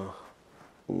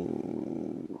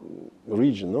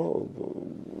region. No?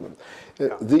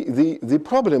 The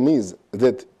problem is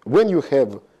that when you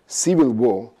have civil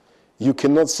war, you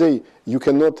cannot see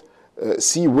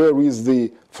where is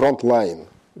the front line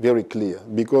very clear,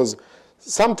 because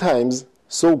sometimes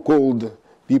so-called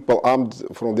people armed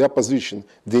from the opposition,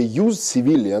 they use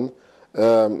civilians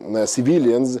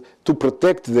to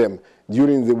protect them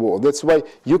during the war. That's why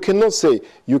you cannot say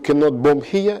you cannot bomb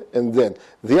here and then.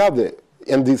 The other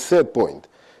and the third point,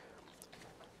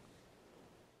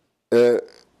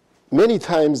 many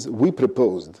times we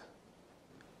proposed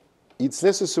it's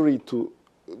necessary to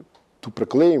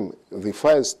proclaim the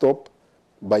fire stop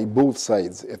by both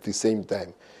sides at the same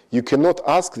time. You cannot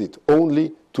ask it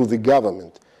only to the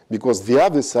government, because the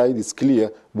other side, is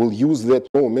clear, will use that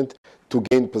moment to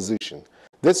gain position.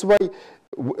 That's why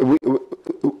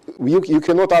you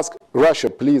cannot ask Russia,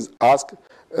 please ask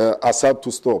Assad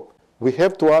to stop. We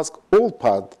have to ask all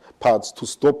parts to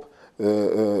stop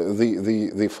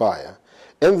the fire.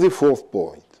 And the fourth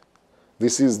point,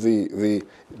 this is the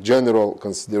general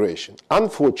consideration.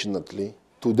 Unfortunately,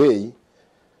 today,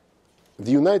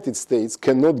 the United States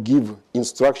cannot give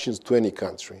instructions to any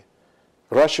country.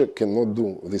 Russia cannot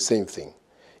do the same thing.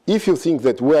 If you think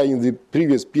that we are in the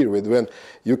previous period when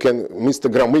you can, Mr.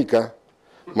 Gromyko,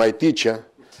 my teacher,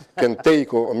 can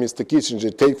take, or Mr.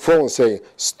 Kissinger, take phone and say,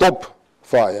 stop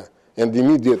fire, and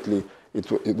immediately it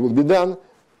will be done,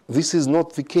 this is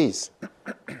not the case.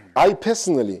 I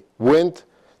personally went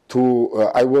to,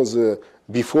 I was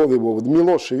before the war with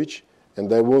Milosevic,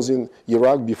 and I was in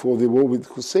Iraq before the war with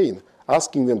Hussein,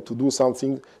 asking them to do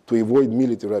something to avoid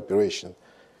military operation.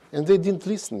 And they didn't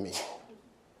listen to me.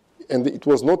 And it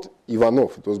was not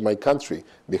Ivanov, it was my country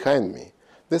behind me.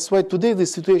 That's why today the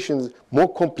situation is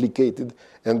more complicated,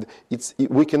 and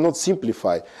we cannot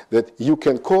simplify that you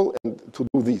can call and to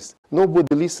do this.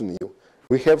 Nobody listens to you.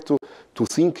 We have to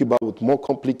think about more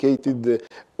complicated.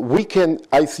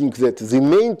 I think that the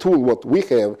main tool what we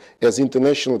have as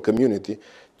international community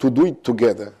to do it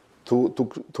together,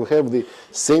 to have the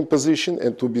same position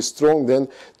and to be strong, then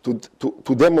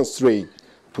to demonstrate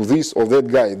to this or that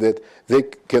guy that they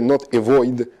cannot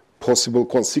avoid possible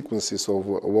consequences of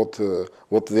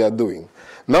what they are doing.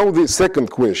 Now the second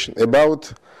question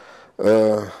about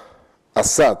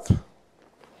Assad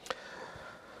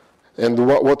and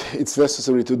what it's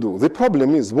necessary to do. The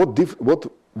problem is what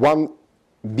one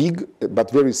big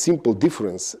but very simple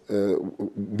difference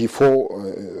before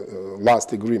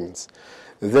last agreements.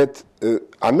 that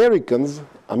Americans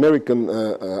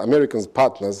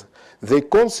partners, they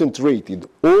concentrated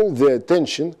all their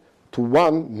attention to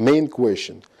one main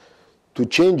question, to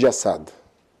change Assad,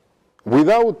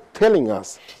 without telling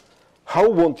us how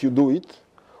won't you do it,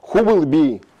 who will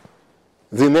be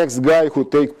the next guy who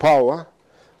take power,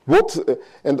 what,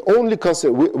 and only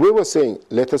concern, we were saying,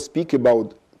 let us speak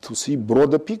about, to see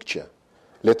broader picture.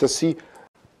 Let us see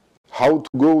how to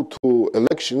go to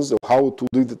elections, or how to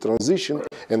do the transition.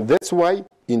 And that's why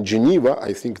in Geneva,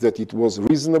 I think that it was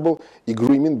reasonable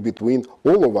agreement between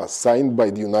all of us, signed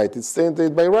by the United States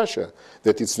and by Russia,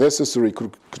 that it's necessary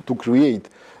to create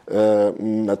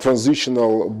a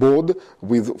transitional board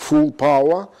with full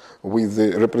power, with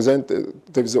the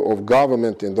representatives of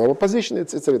government and of opposition,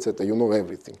 etc., etc. You know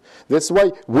everything. That's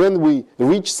why when we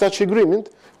reach such agreement,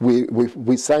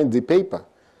 we signed the paper.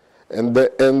 And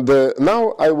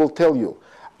now I will tell you,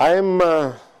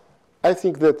 I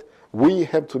think that we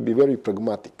have to be very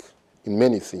pragmatic in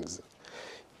many things.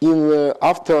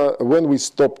 After when we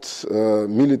stopped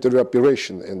military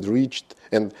operation and reached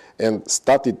and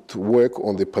started to work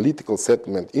on the political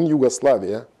settlement in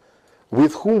Yugoslavia,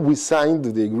 with whom we signed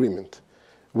the agreement?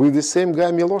 With the same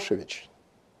guy, Milosevic.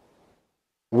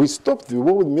 We stopped the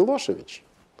war with Milosevic.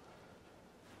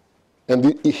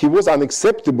 And he was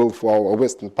unacceptable for our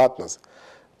Western partners.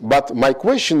 But my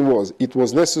question was, it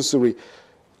was necessary,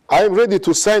 I am ready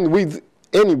to sign with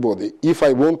anybody if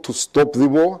I want to stop the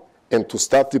war and to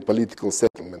start the political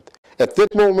settlement. At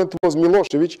that moment was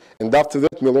Milosevic, and after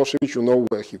that Milosevic, you know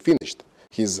where he finished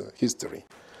his history.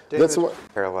 David, That's what.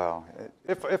 Parallel.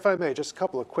 if I may, just a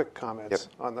couple of quick comments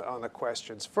on the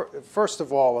questions. First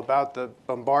of all, about the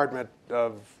bombardment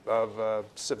of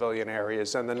civilian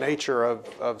areas and the nature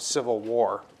of civil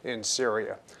war in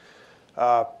Syria.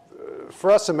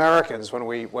 For us Americans, when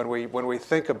we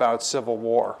think about civil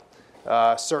war,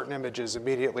 certain images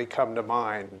immediately come to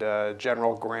mind.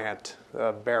 General Grant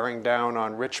bearing down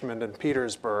on Richmond and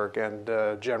Petersburg,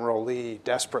 and General Lee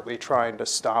desperately trying to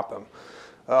stop him.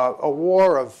 A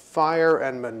war of fire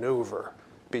and maneuver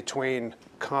between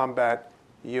combat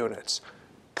units.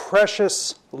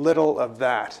 Precious little of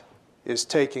that is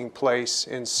taking place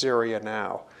in Syria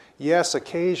now. Yes,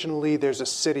 occasionally there's a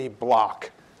city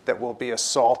block that will be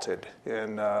assaulted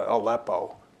in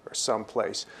Aleppo or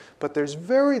someplace, but there's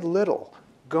very little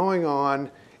going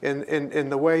on in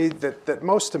the way that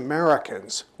most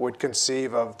Americans would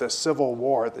conceive of the civil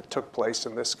war that took place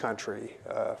in this country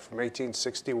from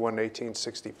 1861 to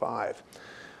 1865.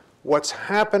 What's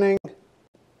happening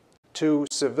to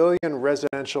civilian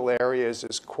residential areas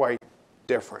is quite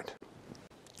different.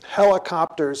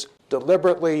 Helicopters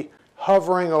deliberately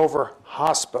hovering over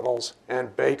hospitals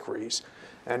and bakeries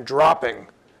and dropping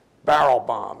barrel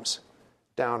bombs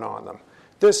down on them.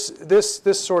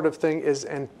 This sort of thing is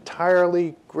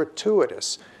entirely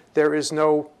gratuitous. There is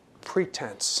no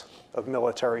pretense of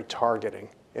military targeting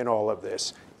in all of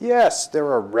this. Yes, there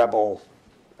are rebel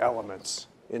elements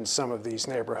in some of these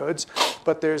neighborhoods,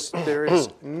 but there is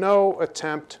no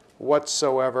attempt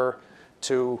whatsoever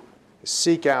to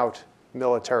seek out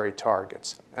military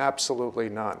targets. Absolutely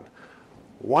none.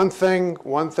 One thing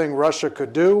Russia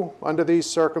could do under these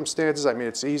circumstances, I mean,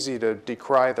 it's easy to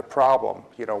decry the problem.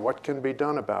 You know, what can be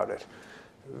done about it?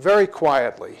 Very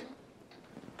quietly,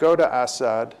 go to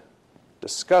Assad,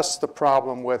 discuss the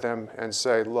problem with him, and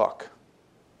say, look,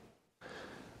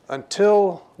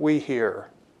 until we hear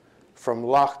from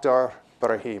Lakhdar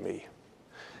Brahimi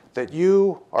that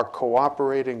you are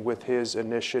cooperating with his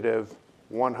initiative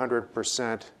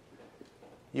 100%,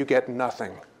 you get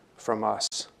nothing from us.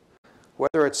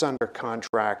 Whether it's under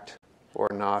contract or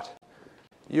not,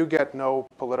 you get no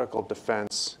political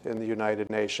defense in the United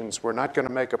Nations. We're not going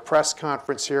to make a press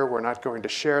conference here. We're not going to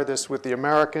share this with the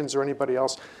Americans or anybody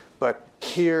else. But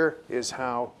here is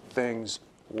how things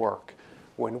work.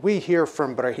 When we hear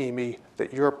from Brahimi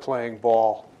that you're playing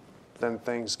ball, then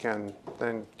things can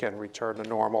return to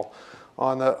normal.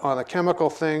 On the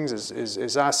chemical things,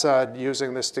 is Assad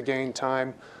using this to gain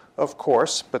time? Of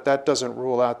course, but that doesn't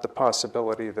rule out the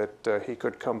possibility that he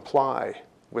could comply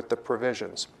with the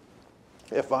provisions.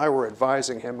 If I were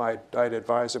advising him, I'd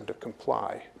advise him to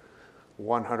comply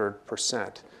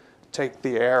 100%. Take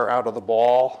the air out of the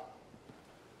ball,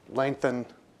 lengthen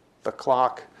the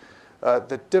clock.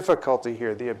 The difficulty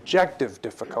here, the objective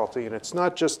difficulty, and it's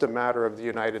not just a matter of the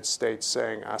United States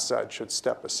saying Assad should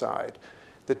step aside.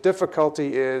 The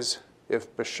difficulty is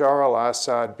if Bashar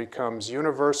al-Assad becomes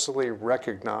universally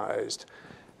recognized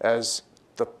as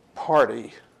the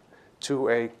party to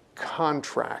a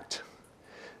contract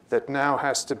that now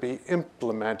has to be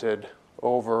implemented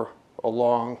over a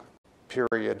long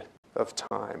period of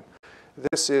time.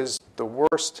 This is the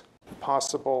worst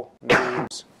possible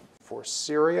news for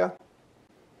Syria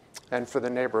and for the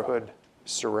neighborhood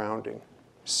surrounding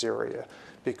Syria,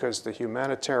 because the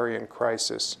humanitarian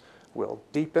crisis will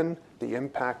deepen, the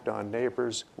impact on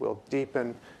neighbors will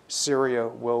deepen, Syria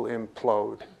will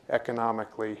implode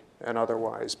economically and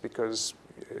otherwise, because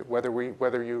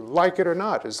whether you like it or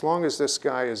not, as long as this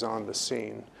guy is on the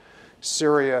scene,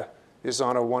 Syria is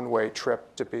on a one-way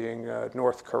trip to being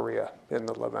North Korea in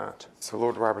the Levant. So,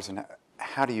 Lord Robertson,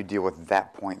 how do you deal with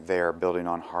that point there, building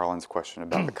on Harlan's question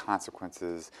about the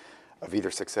consequences of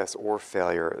either success or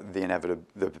failure,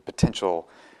 the potential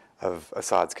of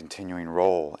Assad's continuing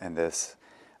role in this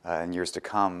in years to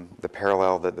come, the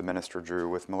parallel that the minister drew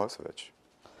with Milosevic?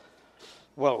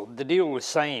 Well, the deal was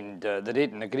signed, the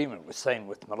Dayton Agreement was signed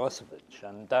with Milosevic,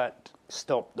 and that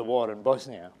stopped the war in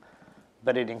Bosnia.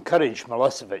 But it encouraged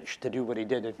Milosevic to do what he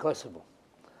did in Kosovo.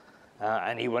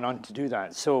 And he went on to do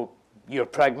that. So you're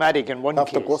pragmatic in one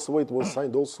After case. Kosovo, it was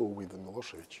signed also with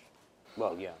Milosevic.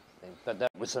 Well, yeah, but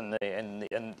that was and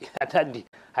had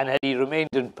he remained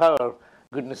in power,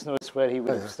 goodness knows where he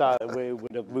would have started, where he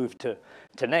would have moved to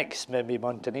next, maybe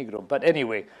Montenegro. But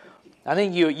anyway, I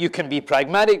think you can be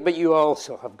pragmatic, but you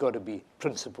also have got to be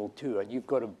principled too, and you've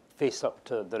got to face up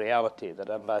to the reality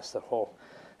that Ambassador Hof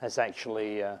has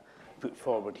actually put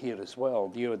forward here as well.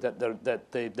 That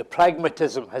the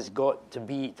pragmatism has got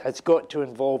to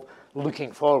involve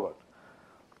looking forward.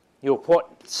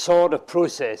 What sort of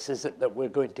process is it that we're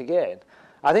going to get?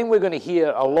 I think we're going to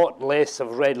hear a lot less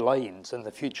of red lines in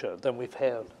the future than we've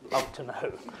heard up to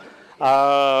now.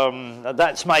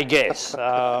 That's my guess.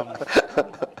 But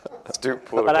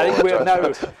I think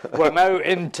we're now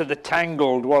into the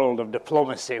tangled world of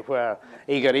diplomacy, where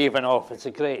Igor Ivanov has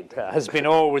been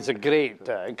always a great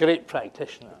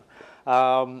practitioner.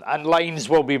 And lines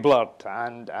will be blurred,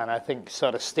 and I think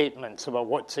sort of statements about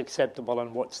what's acceptable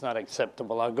and what's not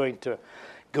acceptable are going to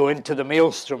go into the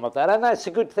maelstrom of that, and that's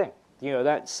a good thing.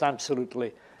 It's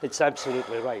absolutely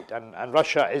right, and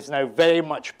Russia is now very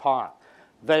much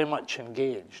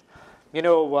engaged.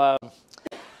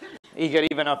 Igor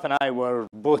Ivanov and I were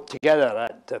both together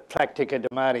at Pratica di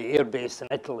Mare Air Base in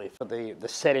Italy for the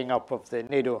setting up of the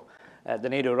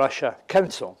NATO-Russia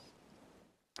Council.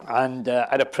 And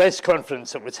at a press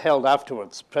conference that was held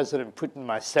afterwards, President Putin,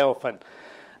 myself, and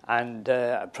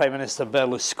Prime Minister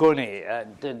Berlusconi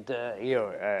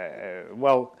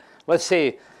let's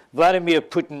say Vladimir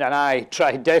Putin and I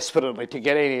tried desperately to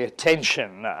get any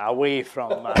attention away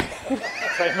from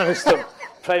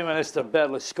Prime Minister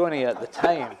Berlusconi at the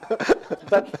time.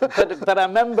 But I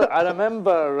remember,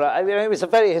 it was a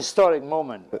very historic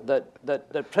moment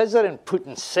that President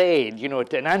Putin said,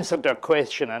 in answer to a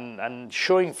question and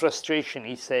showing frustration,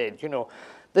 he said,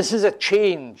 this is a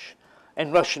change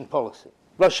in Russian policy,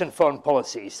 Russian foreign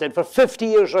policy. He said, for 50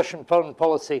 years, Russian foreign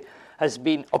policy has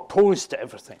been opposed to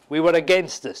everything. We were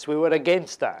against this. We were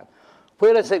against that.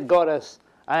 Where has it got us?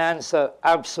 I answer,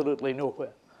 absolutely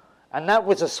nowhere. And that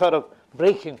was a sort of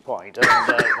breaking point.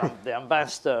 And the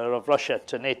ambassador of Russia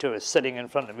to NATO is sitting in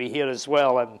front of me here as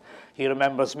well, and he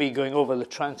remembers me going over the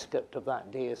transcript of that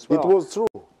day as well. It was true.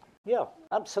 Yeah,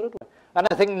 absolutely. And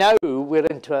I think now we're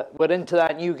into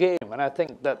that new game, and I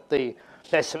think that the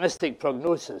pessimistic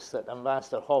prognosis that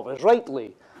Ambassador Hof has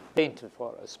rightly painted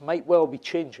for us might well be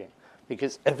changing,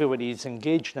 because everybody is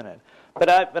engaged in it.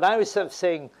 But I was sort of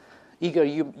saying, Igor,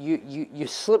 you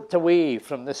slipped away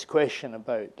from this question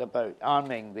about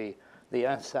arming the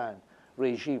Assad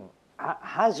regime.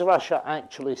 Has Russia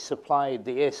actually supplied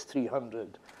the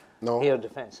S-300 air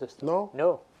defense system?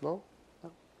 No.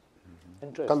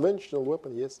 Interesting. Conventional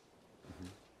weapon, yes.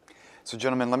 So,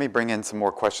 gentlemen, let me bring in some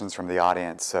more questions from the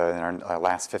audience in our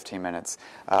last 15 minutes.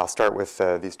 I'll start with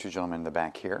these two gentlemen in the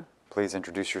back here. Please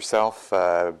introduce yourself.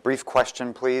 Brief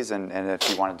question, please, and if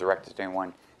you want to direct it to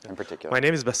anyone in particular. My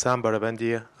name is Bassam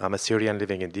Barabandi. I'm a Syrian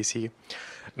living in DC.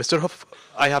 Mr. Hof,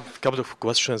 I have a couple of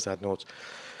questions and notes.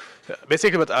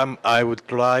 Basically, what I would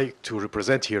like to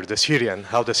represent here,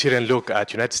 how the Syrian look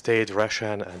at United States,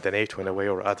 Russian, and the NATO in a way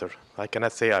or other. I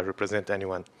cannot say I represent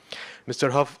anyone. Mr.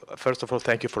 Hof, first of all,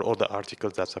 thank you for all the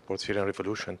articles that support Syrian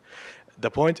revolution.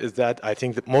 The point is that I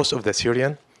think that most of the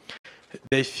Syrian,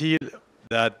 they feel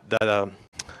that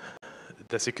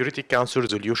the Security Council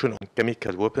resolution on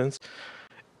chemical weapons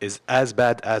is as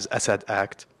bad as Assad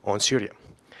Act on Syria.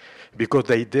 Because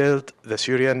they dealt,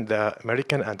 the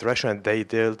American and Russian, they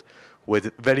dealt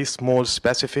with very small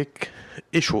specific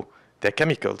issue, the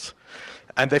chemicals.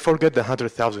 And they forget the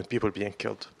 100,000 people being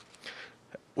killed.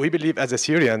 We believe as a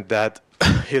Syrian that,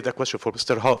 here's the question for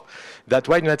Mr. Hof, that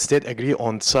why United States agree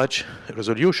on such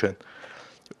resolution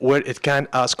where it can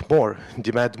ask more,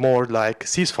 demand more like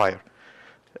ceasefire.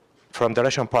 from the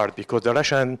Russian part, because the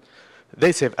Russian,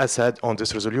 they save Assad on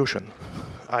this resolution.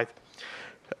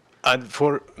 And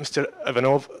for Mr.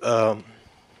 Ivanov,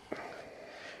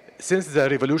 since the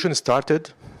revolution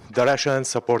started, the Russians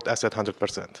support Assad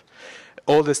 100%.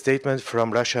 All the statements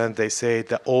from Russian, they say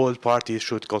that all parties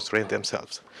should constrain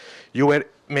themselves. You will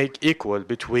make equal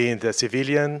between the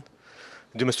civilian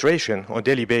demonstration on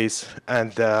daily basis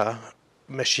and the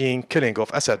machine killing of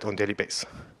Assad on daily basis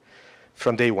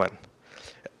from day one.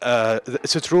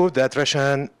 It's true that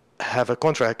Russians have a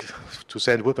contract to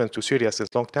send weapons to Syria since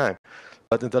a long time,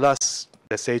 but in the last,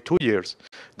 let's say, 2 years,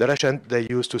 the Russians, they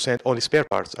used to send only spare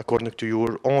parts according to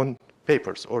your own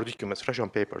papers or documents, Russian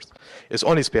papers. It's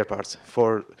only spare parts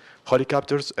for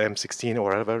helicopters, M16 or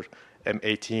whatever,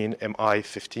 M18,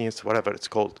 Mi-15s, whatever it's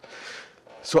called.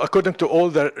 So according to all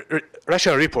the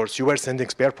Russian reports, you were sending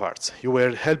spare parts. You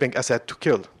were helping Assad to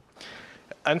kill.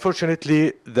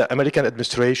 Unfortunately, the American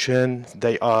administration,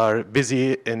 they are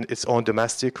busy in its own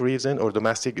domestic reason or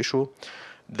domestic issue.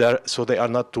 So they are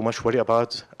not too much worried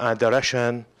about. And the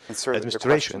Russian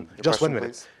administration, just 1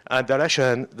 minute. Please. And the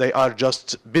Russian, they are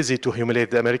just busy to humiliate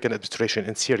the American administration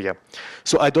in Syria.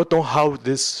 So I don't know how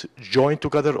this join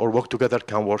together or work together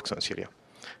can work in Syria.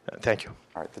 Thank you.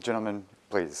 All right, the gentleman,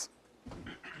 please.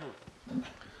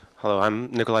 Hello,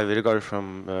 I'm Nikolai Videgaard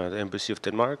from the Embassy of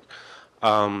Denmark.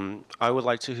 I would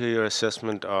like to hear your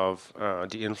assessment of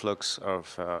the influx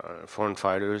of foreign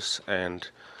fighters and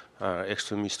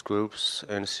extremist groups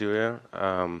in Syria.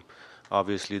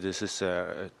 Obviously, this is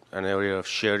an area of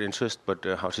shared interest, but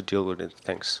how to deal with it.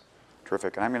 Thanks.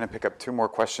 Terrific. And I'm going to pick up 2 more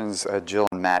questions, Jill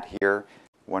and Matt here.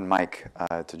 One mic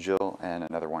to Jill and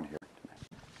another one here.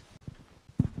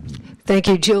 Thank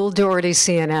you, Jill Doherty,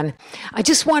 CNN. I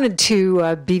just wanted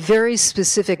to be very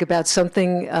specific about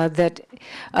something that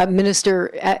Minister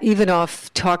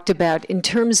Ivanov talked about in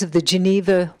terms of the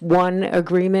Geneva I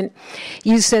agreement.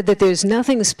 You said that there's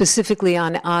nothing specifically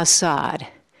on Assad.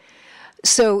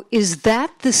 So is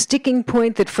that the sticking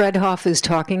point that Fred Hof is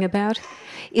talking about?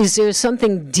 Is there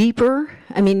something deeper?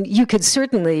 I mean, you could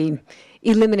certainly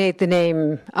eliminate the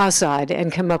name Assad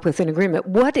and come up with an agreement.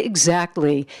 What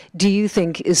exactly do you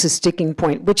think is a sticking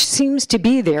point, which seems to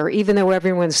be there, even though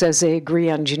everyone says they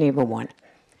agree on Geneva I?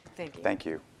 Thank you. Thank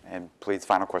you. And please,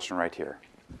 final question right here.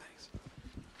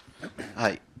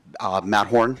 Hi, Matt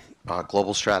Horn,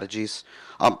 Global Strategies.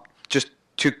 Just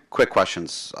 2 quick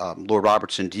questions. Lord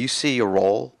Robertson, do you see a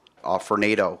role for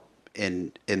NATO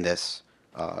in this,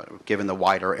 given the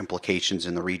wider implications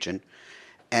in the region?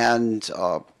 And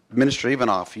Minister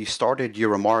Ivanov, you started your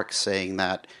remarks saying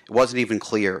that it wasn't even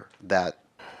clear that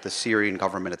the Syrian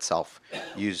government itself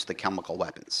used the chemical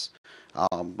weapons.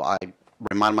 I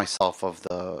remind myself of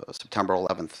the September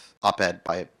 11th op-ed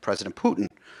by President Putin,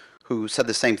 who said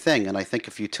the same thing. And I think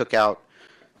if you took out,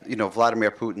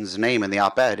 Vladimir Putin's name in the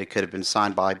op-ed, it could have been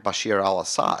signed by Bashar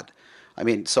al-Assad. I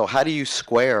mean, so how do you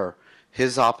square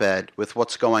his op-ed with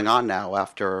what's going on now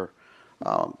after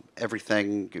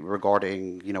everything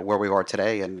regarding, where we are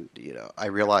today? And, I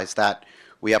realize that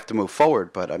we have to move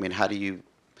forward, but I mean, how do you,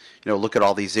 look at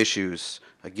all these issues,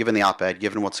 given the op-ed,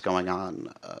 given what's going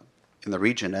on in the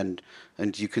region, and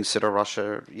do you consider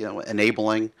Russia,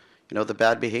 enabling, the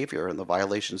bad behavior and the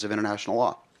violations of international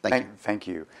law? Thank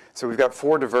you. So we've got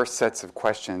 4 diverse sets of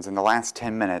questions. In the last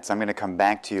 10 minutes, I'm going to come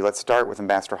back to you. Let's start with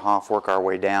Ambassador Hof, work our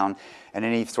way down, and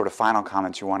any sort of final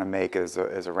comments you want to make as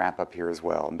a wrap-up here as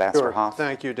well. Ambassador Hof?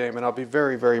 Thank you, Damon. I'll be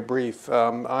very, very brief.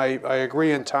 I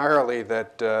agree entirely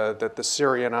that the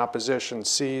Syrian opposition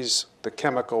sees the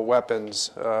chemical weapons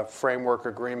framework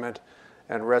agreement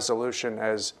and resolution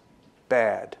as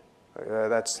bad.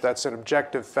 That's an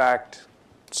objective fact.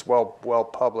 It's well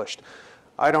published.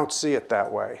 I don't see it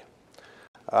that way.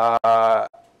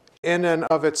 In and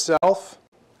of itself,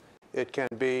 it can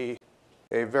be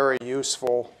a very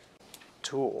useful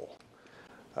tool.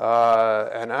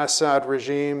 An Assad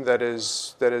regime that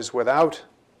is without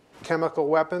chemical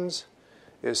weapons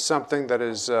is something that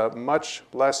is much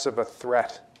less of a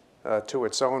threat to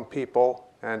its own people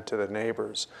and to the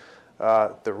neighbors.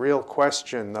 The real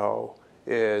question, though,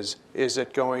 is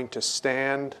it going to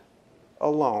stand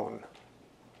alone?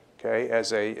 Okay,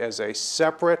 as a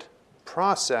separate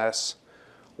process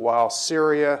while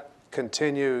Syria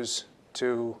continues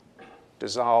to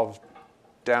dissolve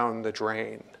down the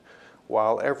drain,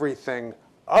 while everything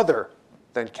other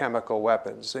than chemical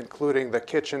weapons, including the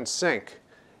kitchen sink,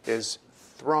 is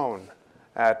thrown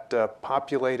at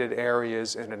populated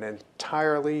areas in an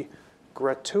entirely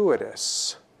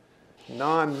gratuitous,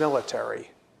 non-military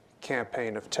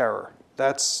campaign of terror.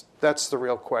 That's the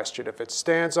real question. If it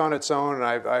stands on its own, and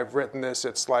I've written this,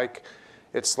 it's like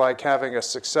It's like having a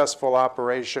successful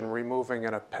operation removing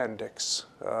an appendix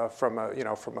from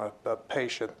a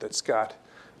patient that's got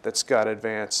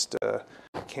advanced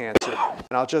cancer.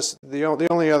 And I'll just the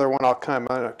only other one I'll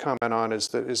comment on is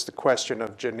the question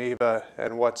of Geneva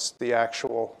and what's the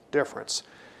actual difference.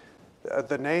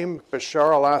 The name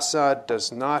Bashar al-Assad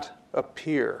does not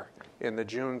appear in the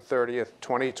June 30th,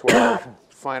 2012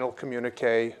 final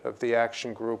communique of the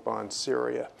Action Group on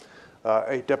Syria.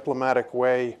 A diplomatic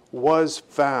way was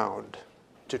found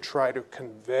to try to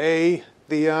convey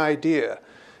the idea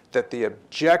that the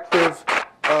objective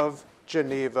of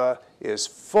Geneva is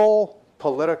full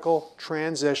political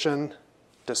transition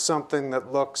to something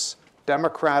that looks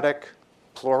democratic,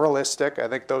 pluralistic. I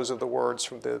think those are the words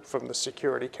from the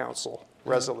Security Council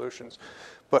resolutions,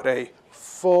 but a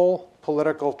full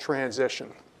political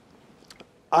transition.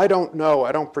 I don't know,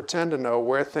 I don't pretend to know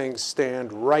where things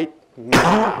stand right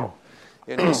now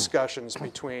in discussions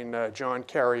between John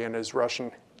Kerry and his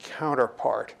Russian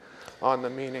counterpart on the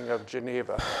meaning of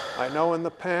Geneva. I know in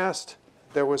the past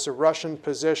there was a Russian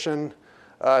position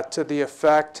to the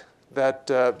effect that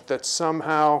that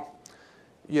somehow,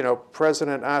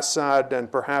 President Assad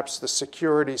and perhaps the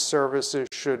security services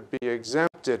should be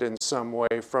exempted in some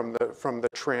way from the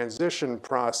transition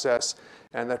process,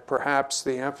 and that perhaps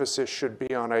the emphasis should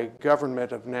be on a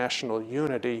government of national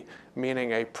unity,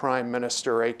 meaning a prime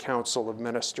minister, a council of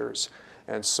ministers,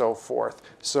 and so forth.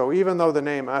 So even though the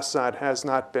name Assad has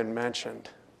not been mentioned,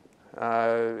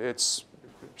 it's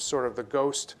sort of the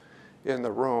ghost in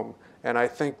the room. And I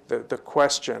think that the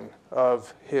question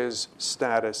of his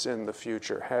status in the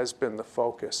future has been the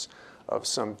focus of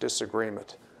some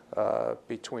disagreement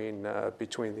between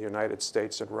the United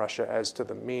States and Russia as to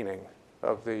the meaning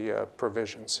of the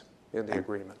provisions in the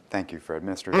agreement. Thank you, Fred.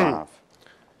 Minister Ivanov.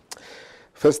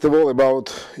 First of all,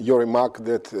 about your remark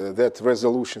that that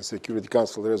resolution, Security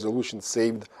Council resolution,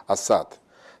 saved Assad.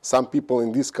 Some people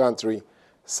in this country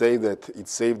say that it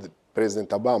saved President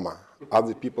Obama.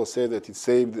 Other people say that it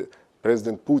saved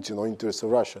President Putin or interests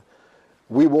of Russia.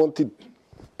 We wanted,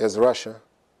 as Russia,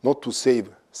 not to save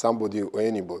somebody or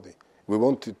anybody. We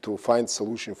wanted to find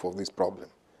solution for this problem.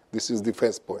 This is the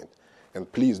first point. And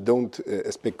please don't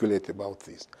speculate about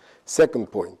this.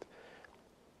 Second point.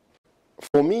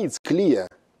 For me, it's clear,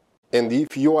 and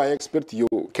if you are expert, you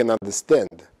can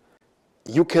understand.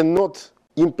 You cannot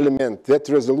implement that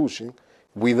resolution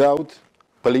without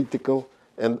political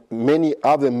and many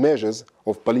other measures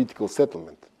of political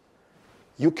settlement.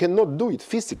 You cannot do it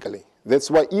physically.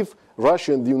 That's why if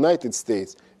Russia and the United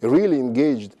States really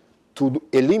engaged to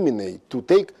eliminate, to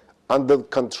take under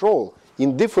control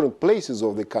in different places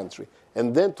of the country,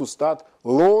 and then to start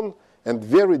long and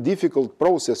very difficult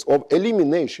process of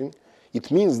elimination,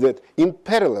 it means that in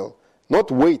parallel,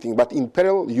 not waiting, but in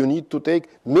parallel, you need to take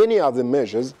many other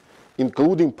measures,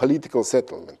 including political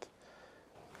settlement.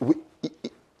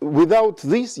 Without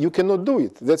this, you cannot do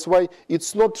it. That's why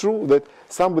it's not true that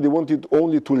somebody wanted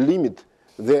only to limit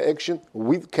their action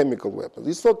with chemical weapons.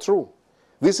 It's not true.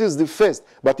 This is the first,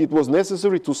 but it was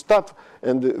necessary to start,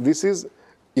 and this is,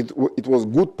 it was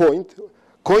good point,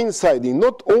 coinciding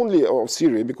not only of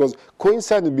Syria, because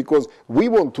coinciding because we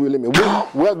want to eliminate,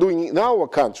 we are doing in our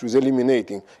countries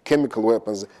eliminating chemical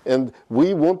weapons, and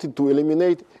we wanted to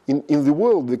eliminate in the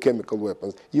world the chemical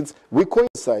weapons. We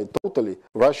coincide totally,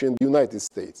 Russia and the United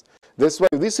States. That's why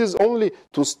this is only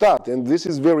to start, and this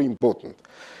is very important.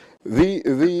 Now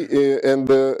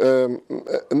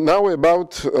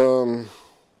about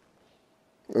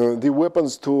the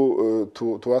weapons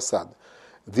to Assad.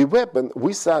 The weapon,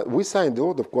 we signed a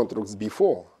lot of contracts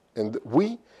before, and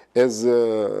we, as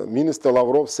Minister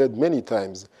Lavrov said many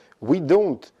times, we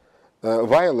don't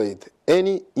violate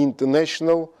any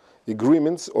international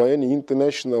agreements or any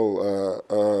international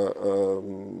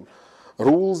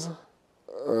rules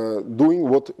doing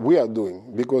what we are doing.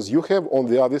 Because you have on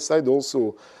the other side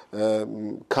also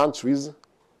countries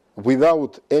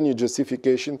without any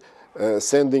justification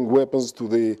sending weapons to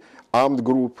the armed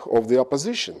group of the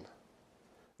opposition.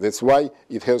 That's why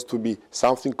it has to be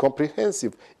something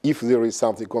comprehensive, if there is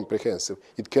something comprehensive.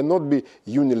 It cannot be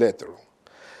unilateral.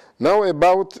 Now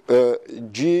about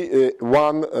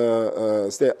G1,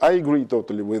 I agree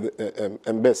totally with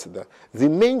Ambassador. The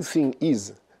main thing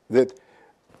is that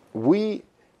we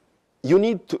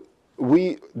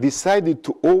decided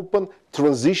to open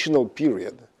transitional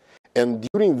period. And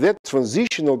during that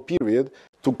transitional period,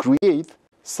 to create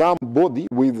somebody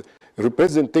with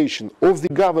representation of the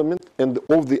government and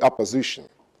of the opposition.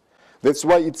 That's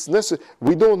why it's necessary.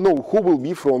 We don't know who will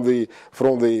be from the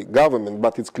government,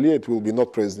 but it's clear it will be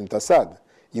not President Assad.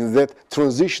 in that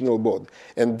transitional board.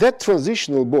 And that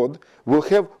transitional board will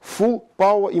have full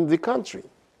power in the country.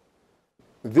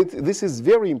 This is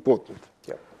very important.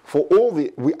 For all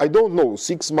I don't know,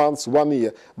 6 months, 1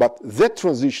 year, but that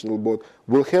transitional board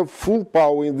will have full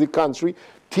power in the country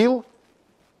till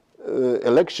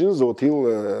elections or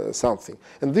till something.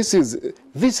 And this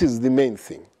is the main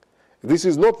thing. This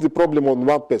is not the problem on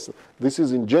one person. This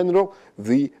is in general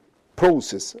the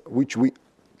process which we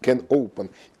can open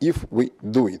if we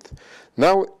do it.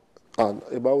 Now,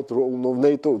 about the role of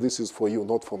NATO, this is for you,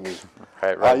 not for me.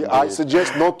 Right, I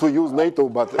suggest not to use NATO,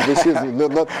 but this is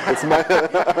not. It's my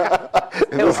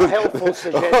helpful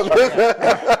suggestion.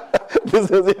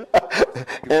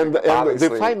 and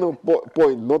the final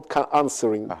point, not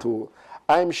answering to.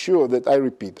 I'm sure that I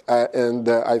repeat, and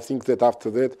I think that after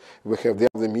that we have the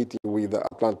other meeting with the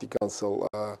Atlantic Council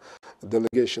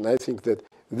delegation. I think that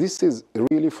this is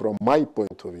really, from my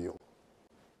point of view,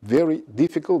 very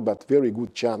difficult but very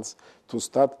good chance to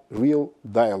start real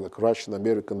dialogue,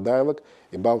 Russian-American dialogue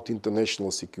about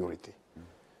international security.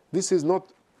 This is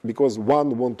not because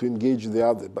one wants to engage the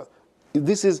other, but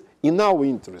this is in our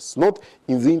interest, not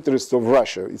in the interest of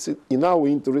Russia. It's in our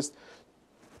interest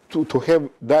to have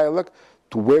dialogue,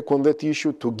 to work on that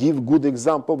issue, to give good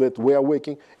example that we are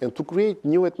working, and to create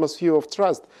new atmosphere of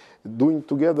trust, doing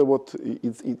together what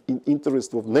is in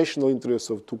interest of national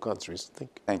interests of two countries.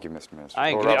 Thank you, Mr. Minister.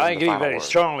 I agree very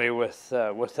strongly with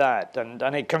that,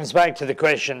 and it comes back to the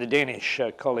question the Danish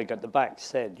colleague at the back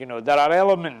said. You know, there are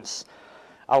elements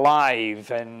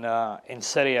alive in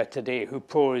Syria today who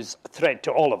pose a threat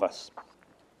to all of us.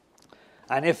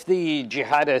 And if the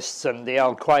jihadists and the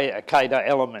Al-Qaeda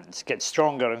elements get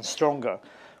stronger and stronger,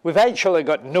 we've actually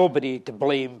got nobody to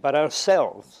blame but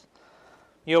ourselves.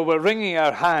 You know, we're wringing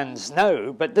our hands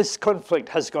now, but this conflict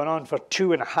has gone on for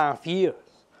 2.5 years.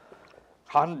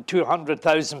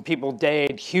 200,000 people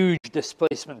dead, huge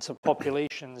displacements of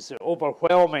populations,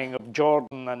 overwhelming of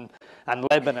Jordan and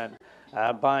Lebanon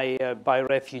by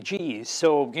refugees.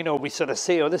 So, you know, we sort of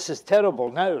say, oh, this is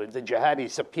terrible now. The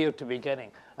jihadis appear to be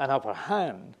getting an upper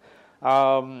hand.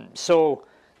 So,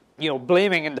 you know,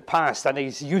 blaming in the past, I think,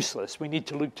 is useless. We need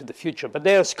to look to the future. But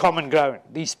there's common ground.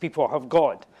 These people have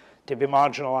got to be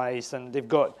marginalized and they've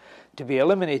got to be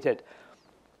eliminated.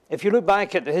 If you look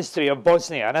back at the history of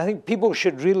Bosnia, and I think people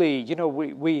should really, you know,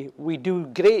 we do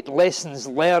great lessons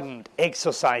learned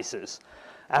exercises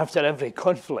after every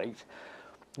conflict.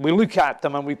 We look at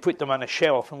them and we put them on a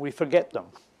shelf and we forget them.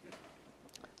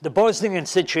 The Bosnian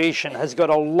situation has got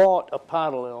a lot of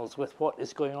parallels with what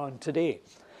is going on today.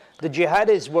 The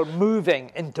jihadis were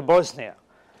moving into Bosnia,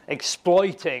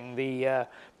 exploiting the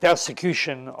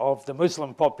persecution of the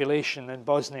Muslim population in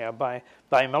Bosnia by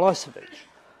Milosevic.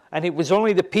 And it was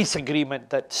only the peace agreement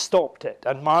that stopped it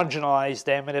and marginalized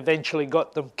them and eventually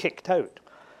got them kicked out.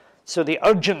 So the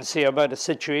urgency about a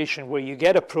situation where you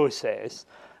get a process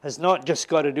has not just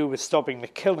got to do with stopping the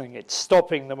killing, it's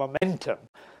stopping the momentum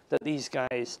that these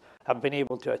guys have been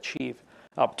able to achieve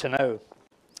up to now.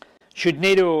 Should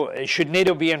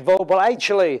NATO be involved? Well,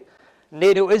 actually,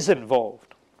 NATO is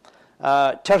involved.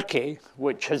 Turkey,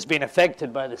 which has been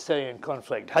affected by the Syrian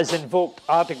conflict, has invoked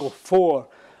Article 4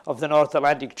 of the North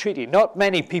Atlantic Treaty. Not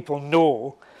many people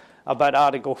know about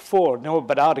Article 4, know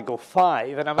about Article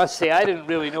 5, and I must say I didn't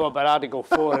really know about Article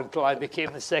 4 until I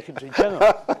became the Secretary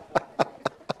General.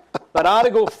 But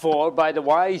Article 4, by the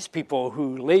wise people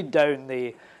who laid down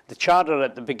the charter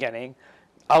at the beginning,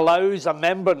 allows a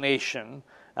member nation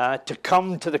to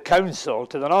come to the Council,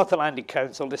 to the North Atlantic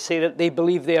Council, to say that they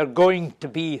believe they are going to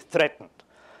be threatened.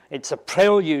 It's a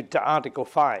prelude to Article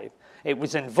 5. It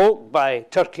was invoked by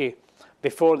Turkey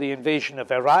before the invasion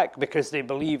of Iraq because they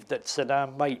believed that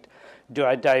Saddam might do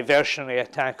a diversionary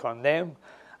attack on them.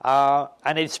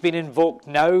 And it's been invoked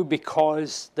now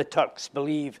because the Turks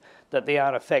believe that they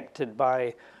are affected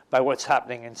by what's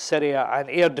happening in Syria, and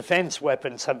air defense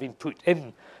weapons have been put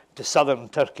in to southern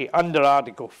Turkey under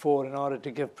Article 4 in order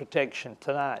to give protection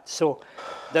to that. So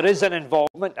there is an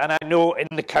involvement, and I know in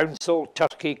the Council,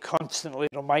 Turkey constantly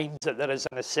reminds that there is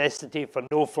a necessity for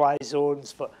no-fly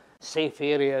zones, for safe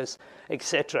areas,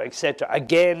 etc., etc.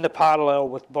 Again, the parallel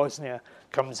with Bosnia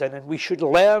comes in, and we should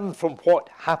learn from what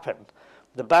happened,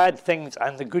 the bad things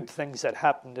and the good things that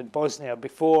happened in Bosnia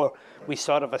before we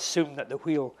sort of assume that the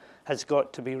wheel has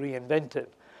got to be reinvented.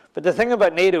 But the thing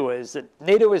about NATO is that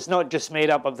NATO is not just made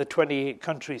up of the 28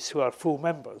 countries who are full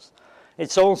members.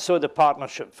 It's also the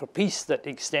Partnership for Peace that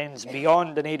extends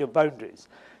beyond the NATO boundaries.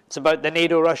 It's about the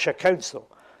NATO-Russia Council,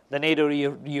 the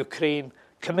NATO-Ukraine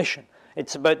Commission.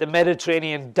 It's about the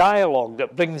Mediterranean dialogue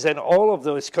that brings in all of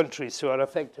those countries who are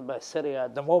affected by Syria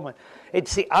at the moment.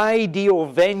 It's the ideal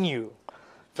venue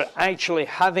for actually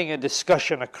having a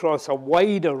discussion across a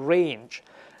wider range,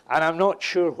 and I'm not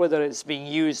sure whether it's being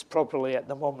used properly at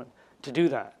the moment to do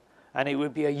that. And it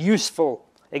would be a useful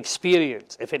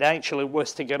experience if it actually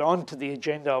was to get onto the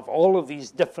agenda of all of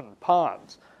these different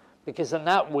parts, because in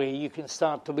that way you can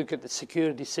start to look at the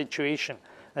security situation,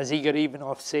 as Igor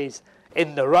Ivanov says,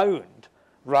 in the round,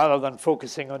 rather than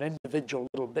focusing on individual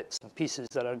little bits and pieces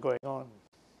that are going on.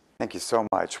 Thank you so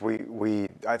much.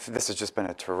 This has just been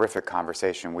a terrific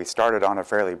conversation. We started on a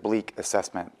fairly bleak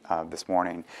assessment this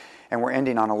morning, and we're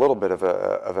ending on a little bit of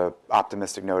a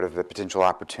optimistic note of the potential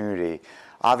opportunity.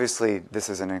 Obviously, this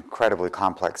is an incredibly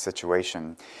complex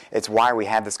situation. It's why we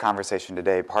had this conversation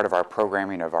today. Part of our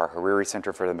programming of our Hariri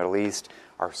Center for the Middle East,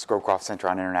 our Scowcroft Center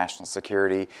on International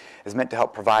Security, is meant to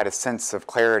help provide a sense of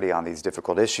clarity on these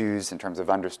difficult issues in terms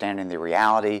of understanding the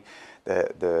reality,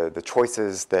 the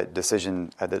choices that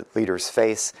that leaders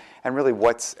face, and really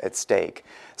what's at stake.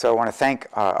 So I want to thank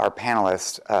our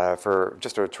panelists for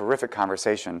just a terrific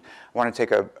conversation. I want to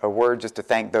take a word just to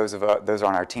thank those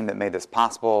on our team that made this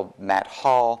possible: Matt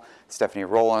Hall, Stephanie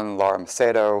Rowland, Laura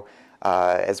Macedo,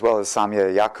 as well as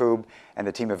Samia Yaqub, and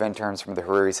the team of interns from the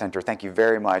Hariri Center. Thank you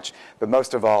very much. But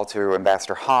most of all to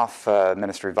Ambassador Hof,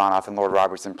 Minister Ivanov, and Lord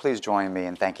Robertson. Please join me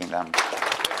in thanking them.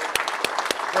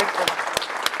 Thank you.